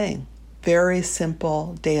helpful thing. Very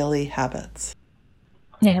simple daily habits.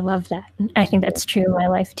 Yeah, I love that. I think that's true in my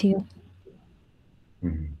life too.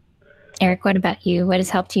 Mm-hmm. Eric, what about you? What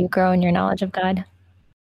has helped you grow in your knowledge of God?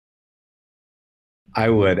 I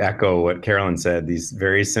would echo what Carolyn said. These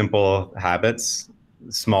very simple habits,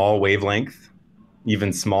 small wavelength,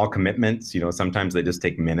 even small commitments. Sometimes they just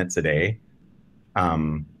take minutes a day.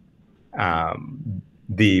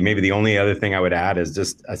 Maybe the only other thing I would add is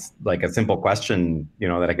just a simple question,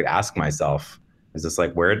 that I could ask myself is just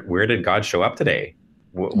like, where did God show up today?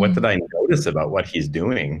 What did I notice about what he's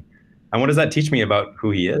doing? And what does that teach me about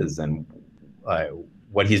who he is and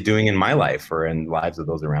what he's doing in my life or in the lives of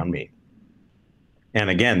those around me? And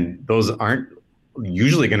again, those aren't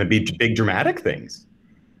usually going to be big dramatic things.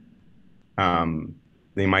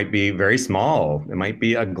 They might be very small. It might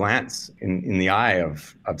be a glance in the eye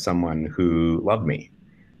of someone who loved me.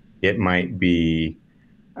 It might be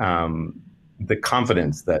the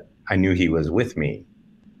confidence that I knew he was with me.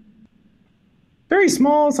 Very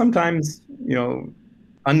small, sometimes,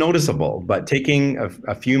 unnoticeable, but taking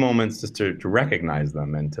a few moments just to recognize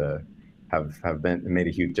them and to have made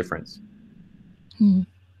a huge difference. Hmm.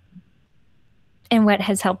 And what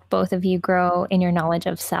has helped both of you grow in your knowledge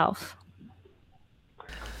of self?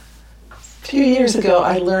 A few years ago,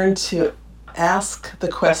 I learned to ask the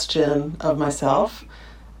question of myself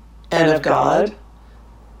and of God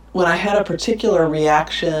when I had a particular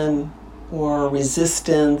reaction or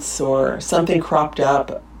resistance or something cropped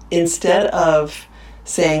up. Instead of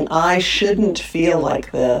saying, I shouldn't feel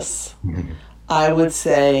like this, I would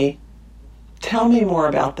say, tell me more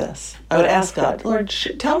about this. I would ask God, Lord,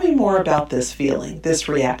 tell me more about this feeling, this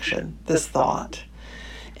reaction, this thought.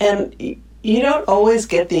 And you don't always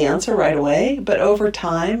get the answer right away, but over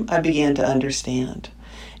time, I began to understand.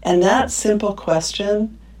 And that simple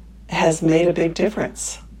question has made a big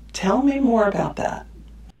difference. Tell me more about that.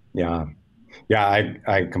 Yeah.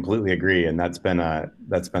 I completely agree. And that's been a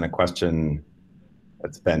question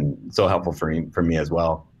that's been so helpful for me as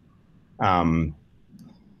well.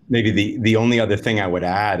 maybe the only other thing I would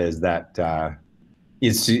add is that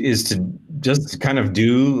is to just kind of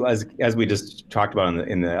do, as we just talked about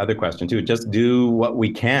in the other question too, just do what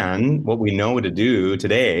we can, what we know to do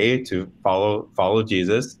today to follow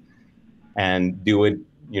Jesus, and do it,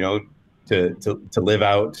 to live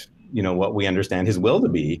out, what we understand his will to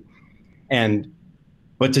be.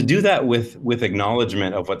 But to do that with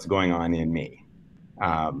acknowledgement of what's going on in me.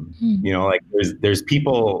 Like there's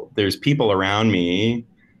people around me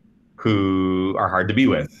who are hard to be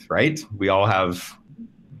with, right? We all have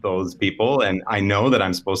those people, and I know that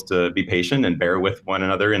I'm supposed to be patient and bear with one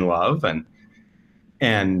another in love,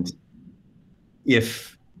 and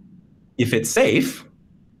if it's safe,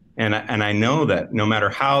 and I know that no matter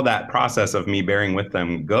how that process of me bearing with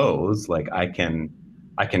them goes, like I can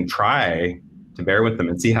try to bear with them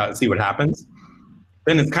and see what happens.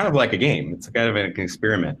 Then it's kind of like a game. It's kind of an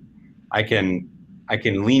experiment. I can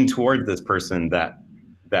lean toward this person that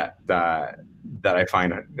I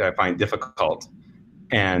find difficult,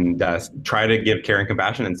 and try to give care and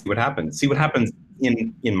compassion and see what happens. See what happens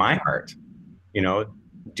in my heart.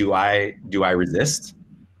 Do I resist,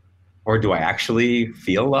 or do I actually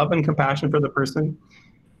feel love and compassion for the person?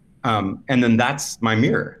 And then that's my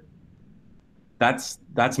mirror. That's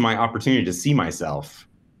my opportunity to see myself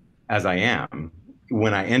as I am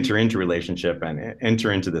when I enter into relationship and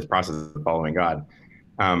enter into this process of following God.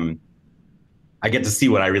 I get to see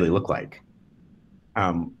what I really look like.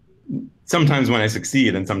 Sometimes when I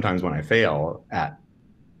succeed, and sometimes when I fail at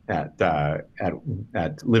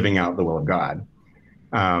living out the will of God.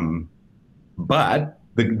 But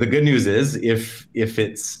the good news is, if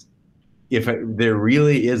there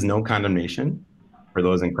really is no condemnation for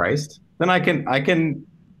those in Christ, then I can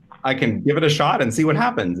give it a shot and see what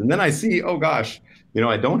happens. And then I see, oh gosh,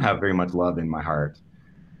 I don't have very much love in my heart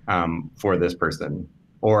for this person,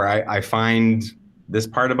 or I find this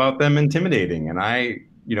part about them intimidating, and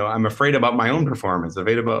I'm afraid about my own performance,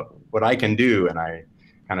 afraid about what I can do, and I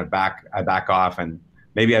kind of back off, and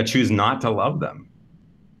maybe I choose not to love them.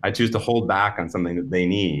 I choose to hold back on something that they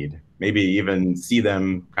need, maybe even see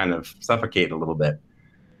them kind of suffocate a little bit.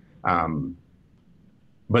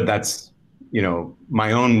 But that's,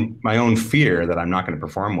 my own fear that I'm not going to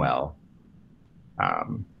perform well.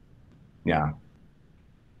 Yeah.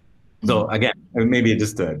 So again, maybe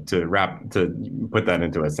just to put that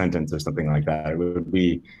into a sentence or something like that, it would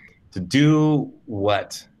be to do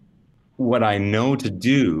what I know to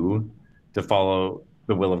do to follow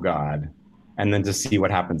the will of God, and then to see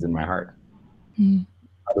what happens in my heart.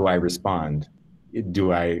 How do I respond?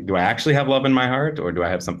 Do I actually have love in my heart, or do I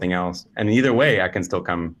have something else? And either way, I can still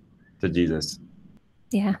come to Jesus.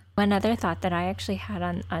 Yeah. One other thought that I actually had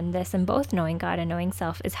on this, and both knowing God and knowing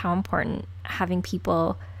self, is how important having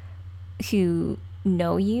people who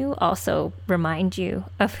know you also remind you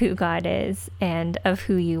of who God is and of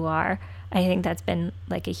who you are. I think that's been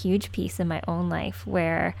like a huge piece in my own life,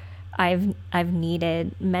 where I've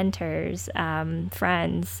needed mentors,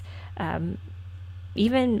 friends,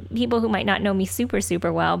 even people who might not know me super,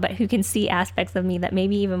 super well, but who can see aspects of me that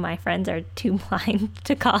maybe even my friends are too blind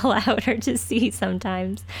to call out or to see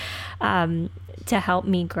sometimes, to help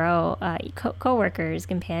me grow. Co-workers,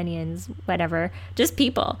 companions, whatever, just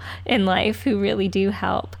people in life who really do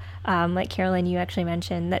help. Like Carolyn, you actually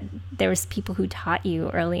mentioned that there was people who taught you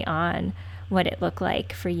early on what it looked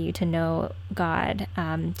like for you to know God,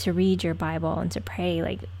 to read your Bible and to pray.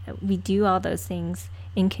 Like, we do all those things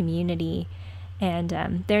in community.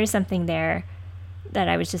 And there is something there that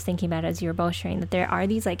I was just thinking about as you were both sharing, that there are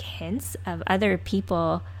these like hints of other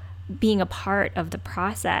people being a part of the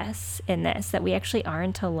process in this, that we actually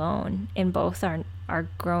aren't alone in both our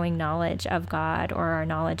growing knowledge of God or our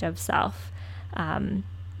knowledge of self.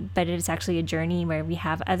 But it is actually a journey where we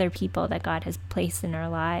have other people that God has placed in our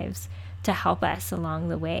lives to help us along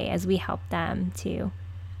the way as we help them too.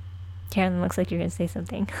 Carolyn, looks like you're going to say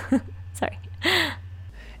something. Sorry.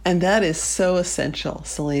 And that is so essential,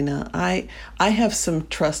 Selena. I have some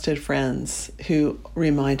trusted friends who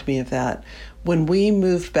remind me of that. When we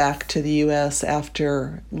moved back to the U.S.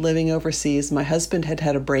 after living overseas, my husband had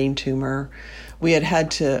had a brain tumor. We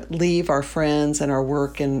had to leave our friends and our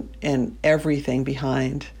work and everything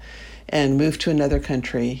behind and move to another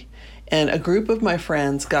country. And a group of my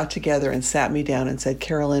friends got together and sat me down and said,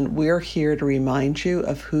 Carolyn, we're here to remind you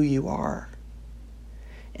of who you are.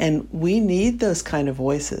 And we need those kind of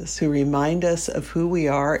voices who remind us of who we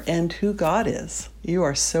are and who God is. You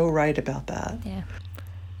are so right about that. Yeah.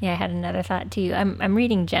 Yeah, I had another thought too. I'm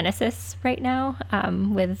reading Genesis right now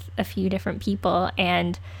with a few different people,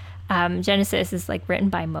 and Genesis is like written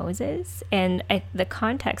by Moses, and the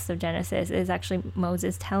context of Genesis is actually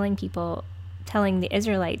Moses telling people telling the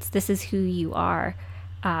Israelites, this is who you are,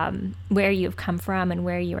 where you've come from and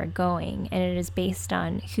where you are going. And it is based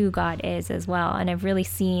on who God is as well. And I've really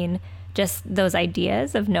seen just those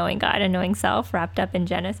ideas of knowing God and knowing self wrapped up in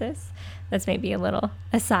Genesis. That's maybe a little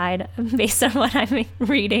aside based on what I'm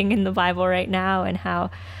reading in the Bible right now, and how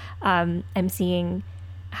I'm seeing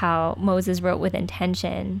how Moses wrote with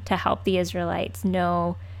intention to help the Israelites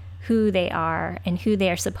know who they are and who they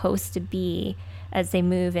are supposed to be as they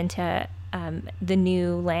move into the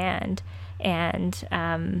new land. And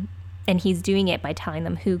he's doing it by telling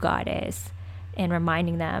them who God is and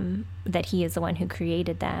reminding them that he is the one who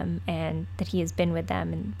created them and that he has been with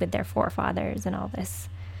them and with their forefathers and all this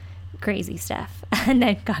crazy stuff. And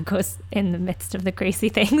then God goes in the midst of the crazy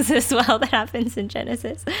things as well that happens in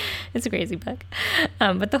Genesis. It's a crazy book.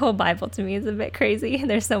 But the whole Bible to me is a bit crazy.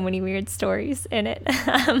 There's so many weird stories in it.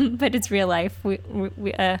 But it's real life.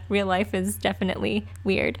 Real life is definitely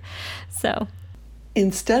weird. So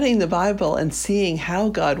in studying the Bible and seeing how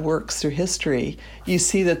God works through history, you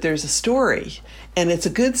see that there's a story, and it's a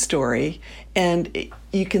good story, and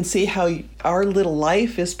you can see how our little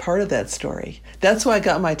life is part of that story. That's why I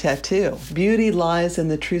got my tattoo. Beauty lies in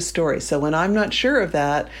the true story. So when I'm not sure of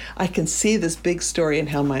that, I can see this big story and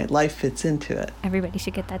how my life fits into it. Everybody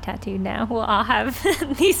should get that tattooed now. We'll all have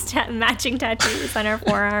these matching tattoos on our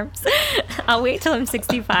forearms. I'll wait till I'm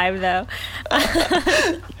 65, though.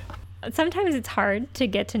 Sometimes it's hard to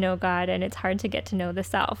get to know God, and it's hard to get to know the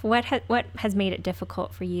self. What has made it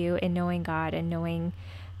difficult for you in knowing God and knowing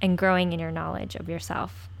and growing in your knowledge of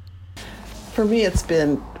yourself? For me, it's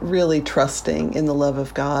been really trusting in the love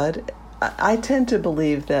of God. I tend to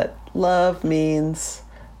believe that love means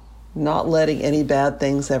not letting any bad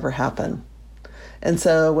things ever happen. And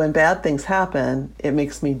so when bad things happen, it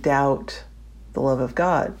makes me doubt the love of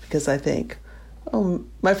God, because I think, oh,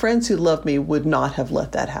 my friends who love me would not have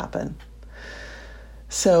let that happen.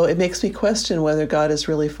 So it makes me question whether God is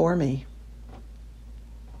really for me.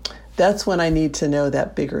 That's when I need to know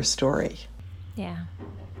that bigger story. Yeah.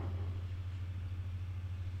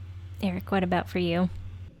 Eric, what about for you?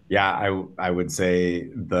 Yeah, I would say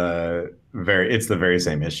it's the very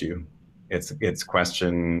same issue. It's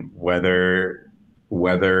question whether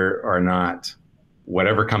or not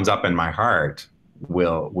whatever comes up in my heart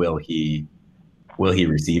will he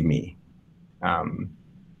receive me?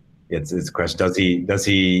 It's a question. Does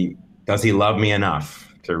he love me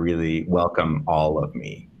enough to really welcome all of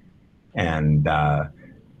me? And that's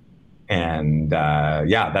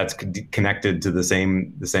connected to the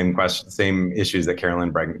same question, same issues that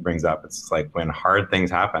Carolyn brings up. It's like when hard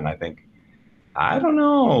things happen, I think, I don't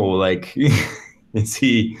know, like, is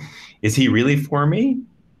he really for me?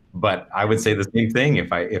 But I would say the same thing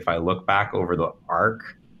if I look back over the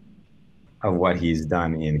arc of what he's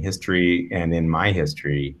done in history and in my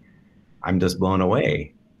history, I'm just blown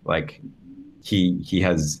away. Like he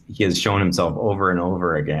has shown himself over and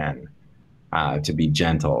over again to be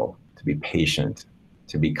gentle, to be patient,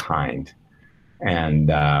 to be kind.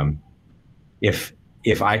 And if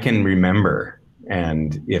I can remember,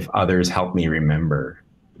 and if others help me remember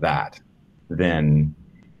that, then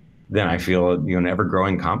I feel an ever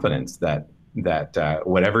growing confidence that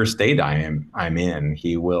whatever state I'm in,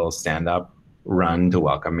 he will stand up, run to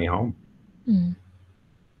welcome me home. Mm.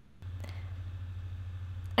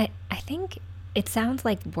 I think it sounds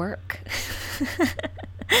like work.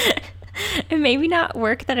 And maybe not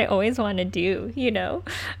work that I always want to do,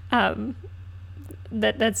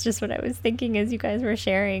 that's just what I was thinking as you guys were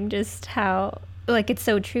sharing, just how, like, it's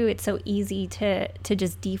so true. It's so easy to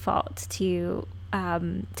just default to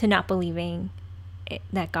not believing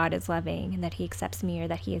that God is loving and that he accepts me or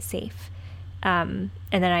that he is safe. And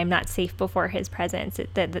that I'm not safe before his presence,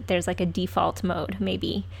 that there's like a default mode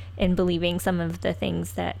maybe in believing some of the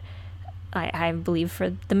things that I believe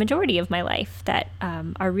for the majority of my life that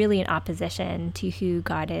are really in opposition to who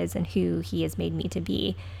God is and who he has made me to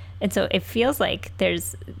be. And so it feels like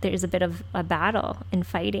there's a bit of a battle in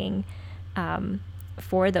fighting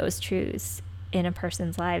for those truths in a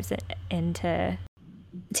person's lives, and to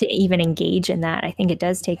even engage in that. I think it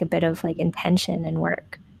does take a bit of like intention and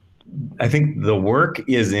work. I think the work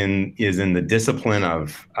is in the discipline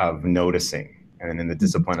of noticing and in the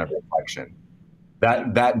discipline of reflection.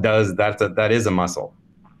 That is a muscle.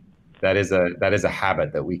 That is a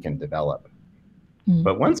habit that we can develop. Mm.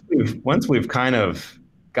 But once we've kind of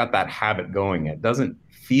got that habit going, it doesn't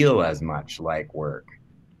feel as much like work.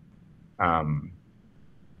 I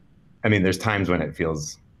mean, there's times when it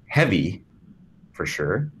feels heavy, for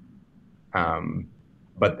sure. And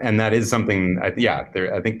that is something, I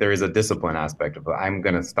think there is a discipline aspect of it. I'm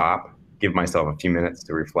going to stop, give myself a few minutes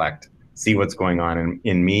to reflect, see what's going on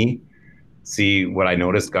in me, see what I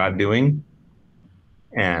noticed God doing.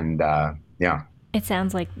 And yeah. It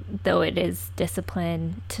sounds like, though it is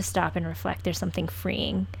discipline, to stop and reflect, there's something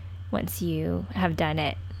freeing once you have done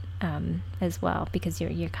it, as well, because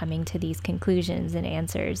you're coming to these conclusions and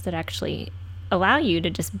answers that actually allow you to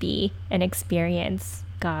just be and experience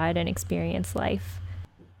God and experience life.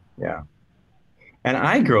 Yeah. And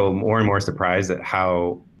I grow more and more surprised at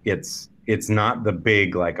how it's not the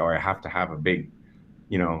big, like, oh, I have to have a big,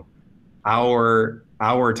 you know, hour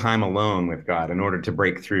time alone with God in order to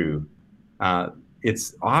break through.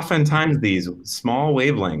 It's oftentimes these small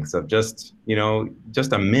wavelengths of just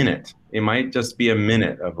a minute. It might just be a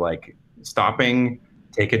minute of like stopping,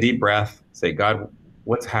 take a deep breath, say, God,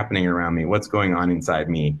 what's happening around me? What's going on inside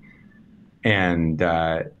me? And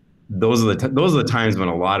those are the times when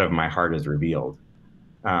a lot of my heart is revealed.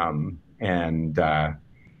 And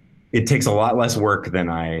it takes a lot less work than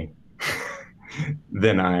I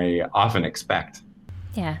often expect.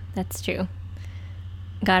 Yeah, that's true.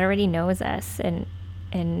 God already knows us, and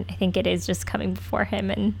I think it is just coming before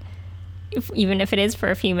him, and even if it is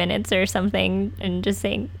for a few minutes or something, and just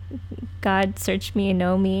saying, God, search me and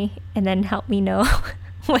know me, and then help me know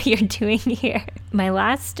what you're doing here. My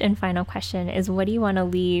last and final question is, what do you want to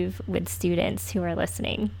leave with students who are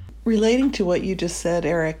listening? Relating to what you just said,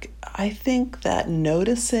 Eric, I think that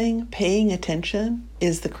noticing, paying attention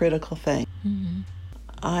is the critical thing. Mm-hmm.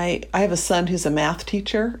 I have a son who's a math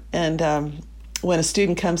teacher, and when a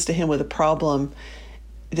student comes to him with a problem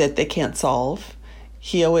that they can't solve,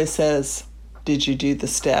 he always says, did you do the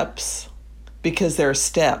steps? Because there are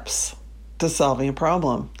steps to solving a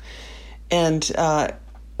problem. And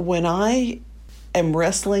when I am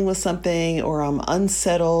wrestling with something, or I'm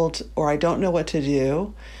unsettled, or I don't know what to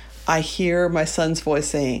do, I hear my son's voice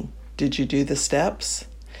saying, did you do the steps?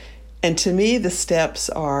 And to me, the steps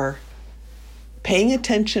are paying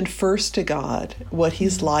attention first to God, what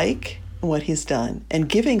he's like and what he's done. And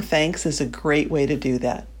giving thanks is a great way to do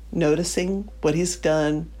that. Noticing what he's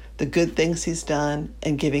done, the good things he's done,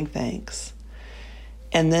 and giving thanks.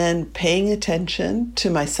 And then paying attention to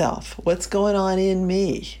myself. What's going on in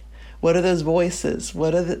me? What are those voices?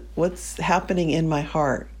 What's happening in my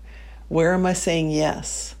heart? Where am I saying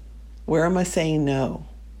yes? Where am I saying no?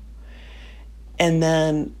 And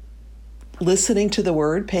then listening to the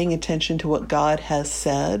word, paying attention to what God has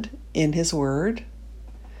said in his word.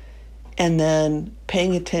 And then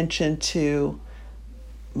paying attention to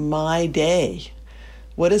my day.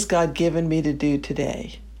 What has God given me to do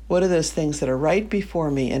today? What are those things that are right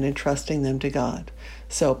before me, and entrusting them to God?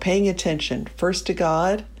 So paying attention first to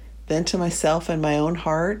God, then to myself and my own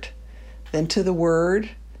heart, then to the word,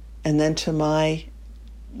 and then to my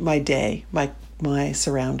day, my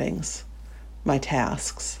surroundings, my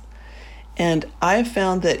tasks. And I've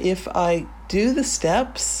found that if I do the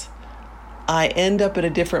steps, I end up at a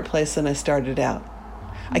different place than I started out.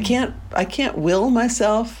 I can't will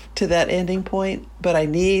myself to that ending point, but I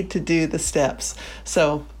need to do the steps.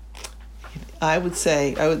 So I would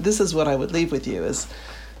say, this is what I would leave with you, is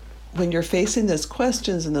when you're facing those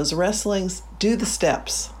questions and those wrestlings, do the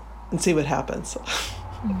steps and see what happens.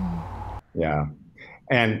 Yeah.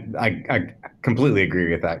 And I completely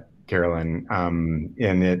agree with that, Carolyn.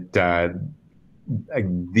 And it,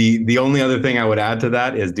 the only other thing I would add to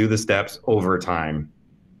that is do the steps over time.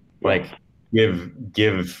 Like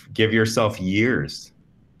give yourself years.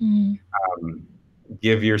 Mm-hmm.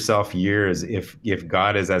 Give yourself years. If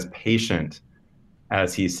God is as patient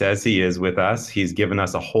as he says he is with us, he's given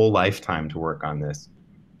us a whole lifetime to work on this.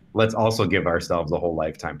 Let's also give ourselves a whole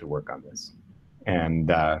lifetime to work on this.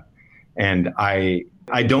 And I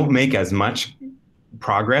don't make as much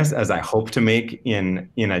progress as I hope to make in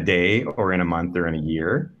a day or in a month or in a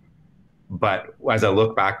year. But as I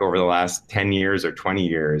look back over the last 10 years or 20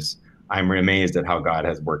 years, I'm amazed at how God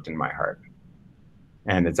has worked in my heart.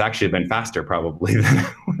 And it's actually been faster probably than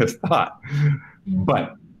I would have thought,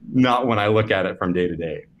 but not when I look at it from day to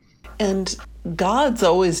day. And God's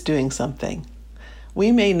always doing something.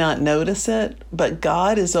 We may not notice it, but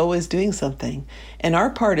God is always doing something. And our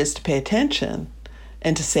part is to pay attention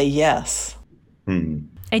and to say yes.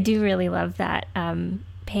 I do really love that,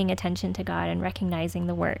 paying attention to God and recognizing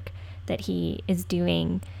the work that he is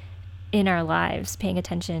doing in our lives, paying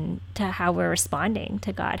attention to how we're responding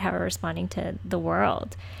to God, how we're responding to the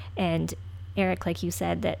world. And Eric, like you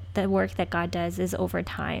said, that the work that God does is over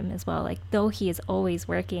time as well. Like, though he is always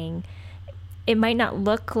working, it might not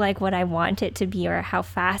look like what I want it to be or how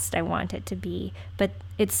fast I want it to be, but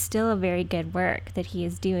it's still a very good work that he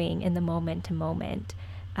is doing in the moment to moment.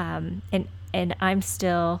 And I'm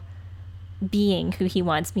still being who he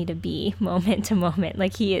wants me to be moment to moment.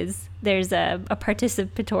 Like there's a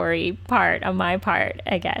participatory part on my part,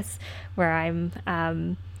 I guess, where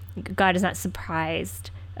God is not surprised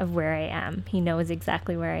of where I am. He knows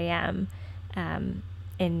exactly where I am.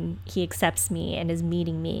 And he accepts me and is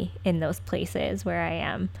meeting me in those places where I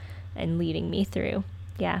am and leading me through.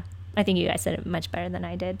 Yeah. I think you guys said it much better than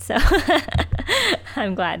I did. So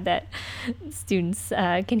I'm glad that students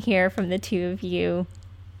can hear from the two of you.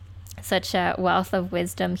 Such a wealth of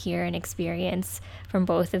wisdom here and experience from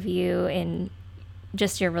both of you in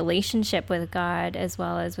just your relationship with God as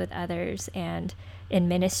well as with others and in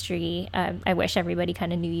ministry. I wish everybody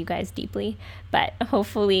kind of knew you guys deeply, but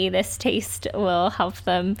hopefully this taste will help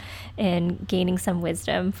them in gaining some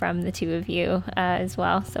wisdom from the two of you as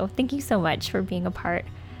well. So thank you so much for being a part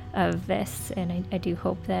of this. And I do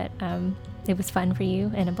hope that it was fun for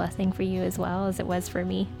you and a blessing for you as well as it was for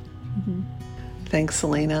me. Mm-hmm. Thanks,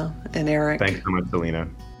 Selena and Eric. Thanks so much, Selena.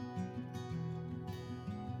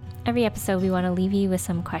 Every episode, we want to leave you with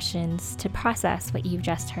some questions to process what you've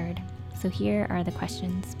just heard. So here are the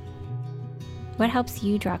questions. What helps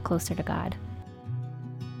you draw closer to God?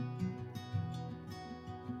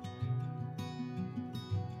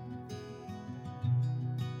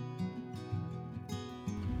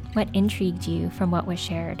 What intrigued you from what was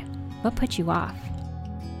shared? What put you off?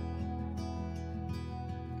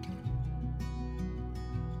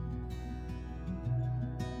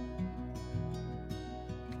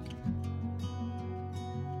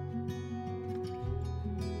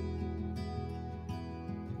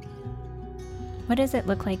 What does it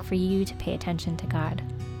look like for you to pay attention to God?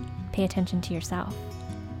 Pay attention to yourself.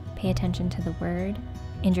 Pay attention to the Word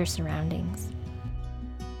and your surroundings.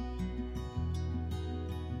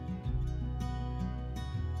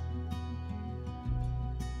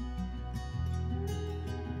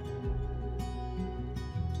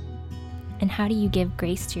 And how do you give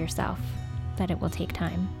grace to yourself that it will take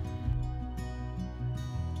time?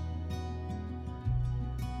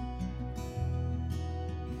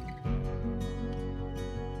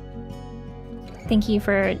 Thank you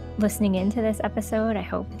for listening into this episode. I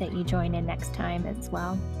hope that you join in next time as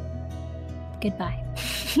well. Goodbye.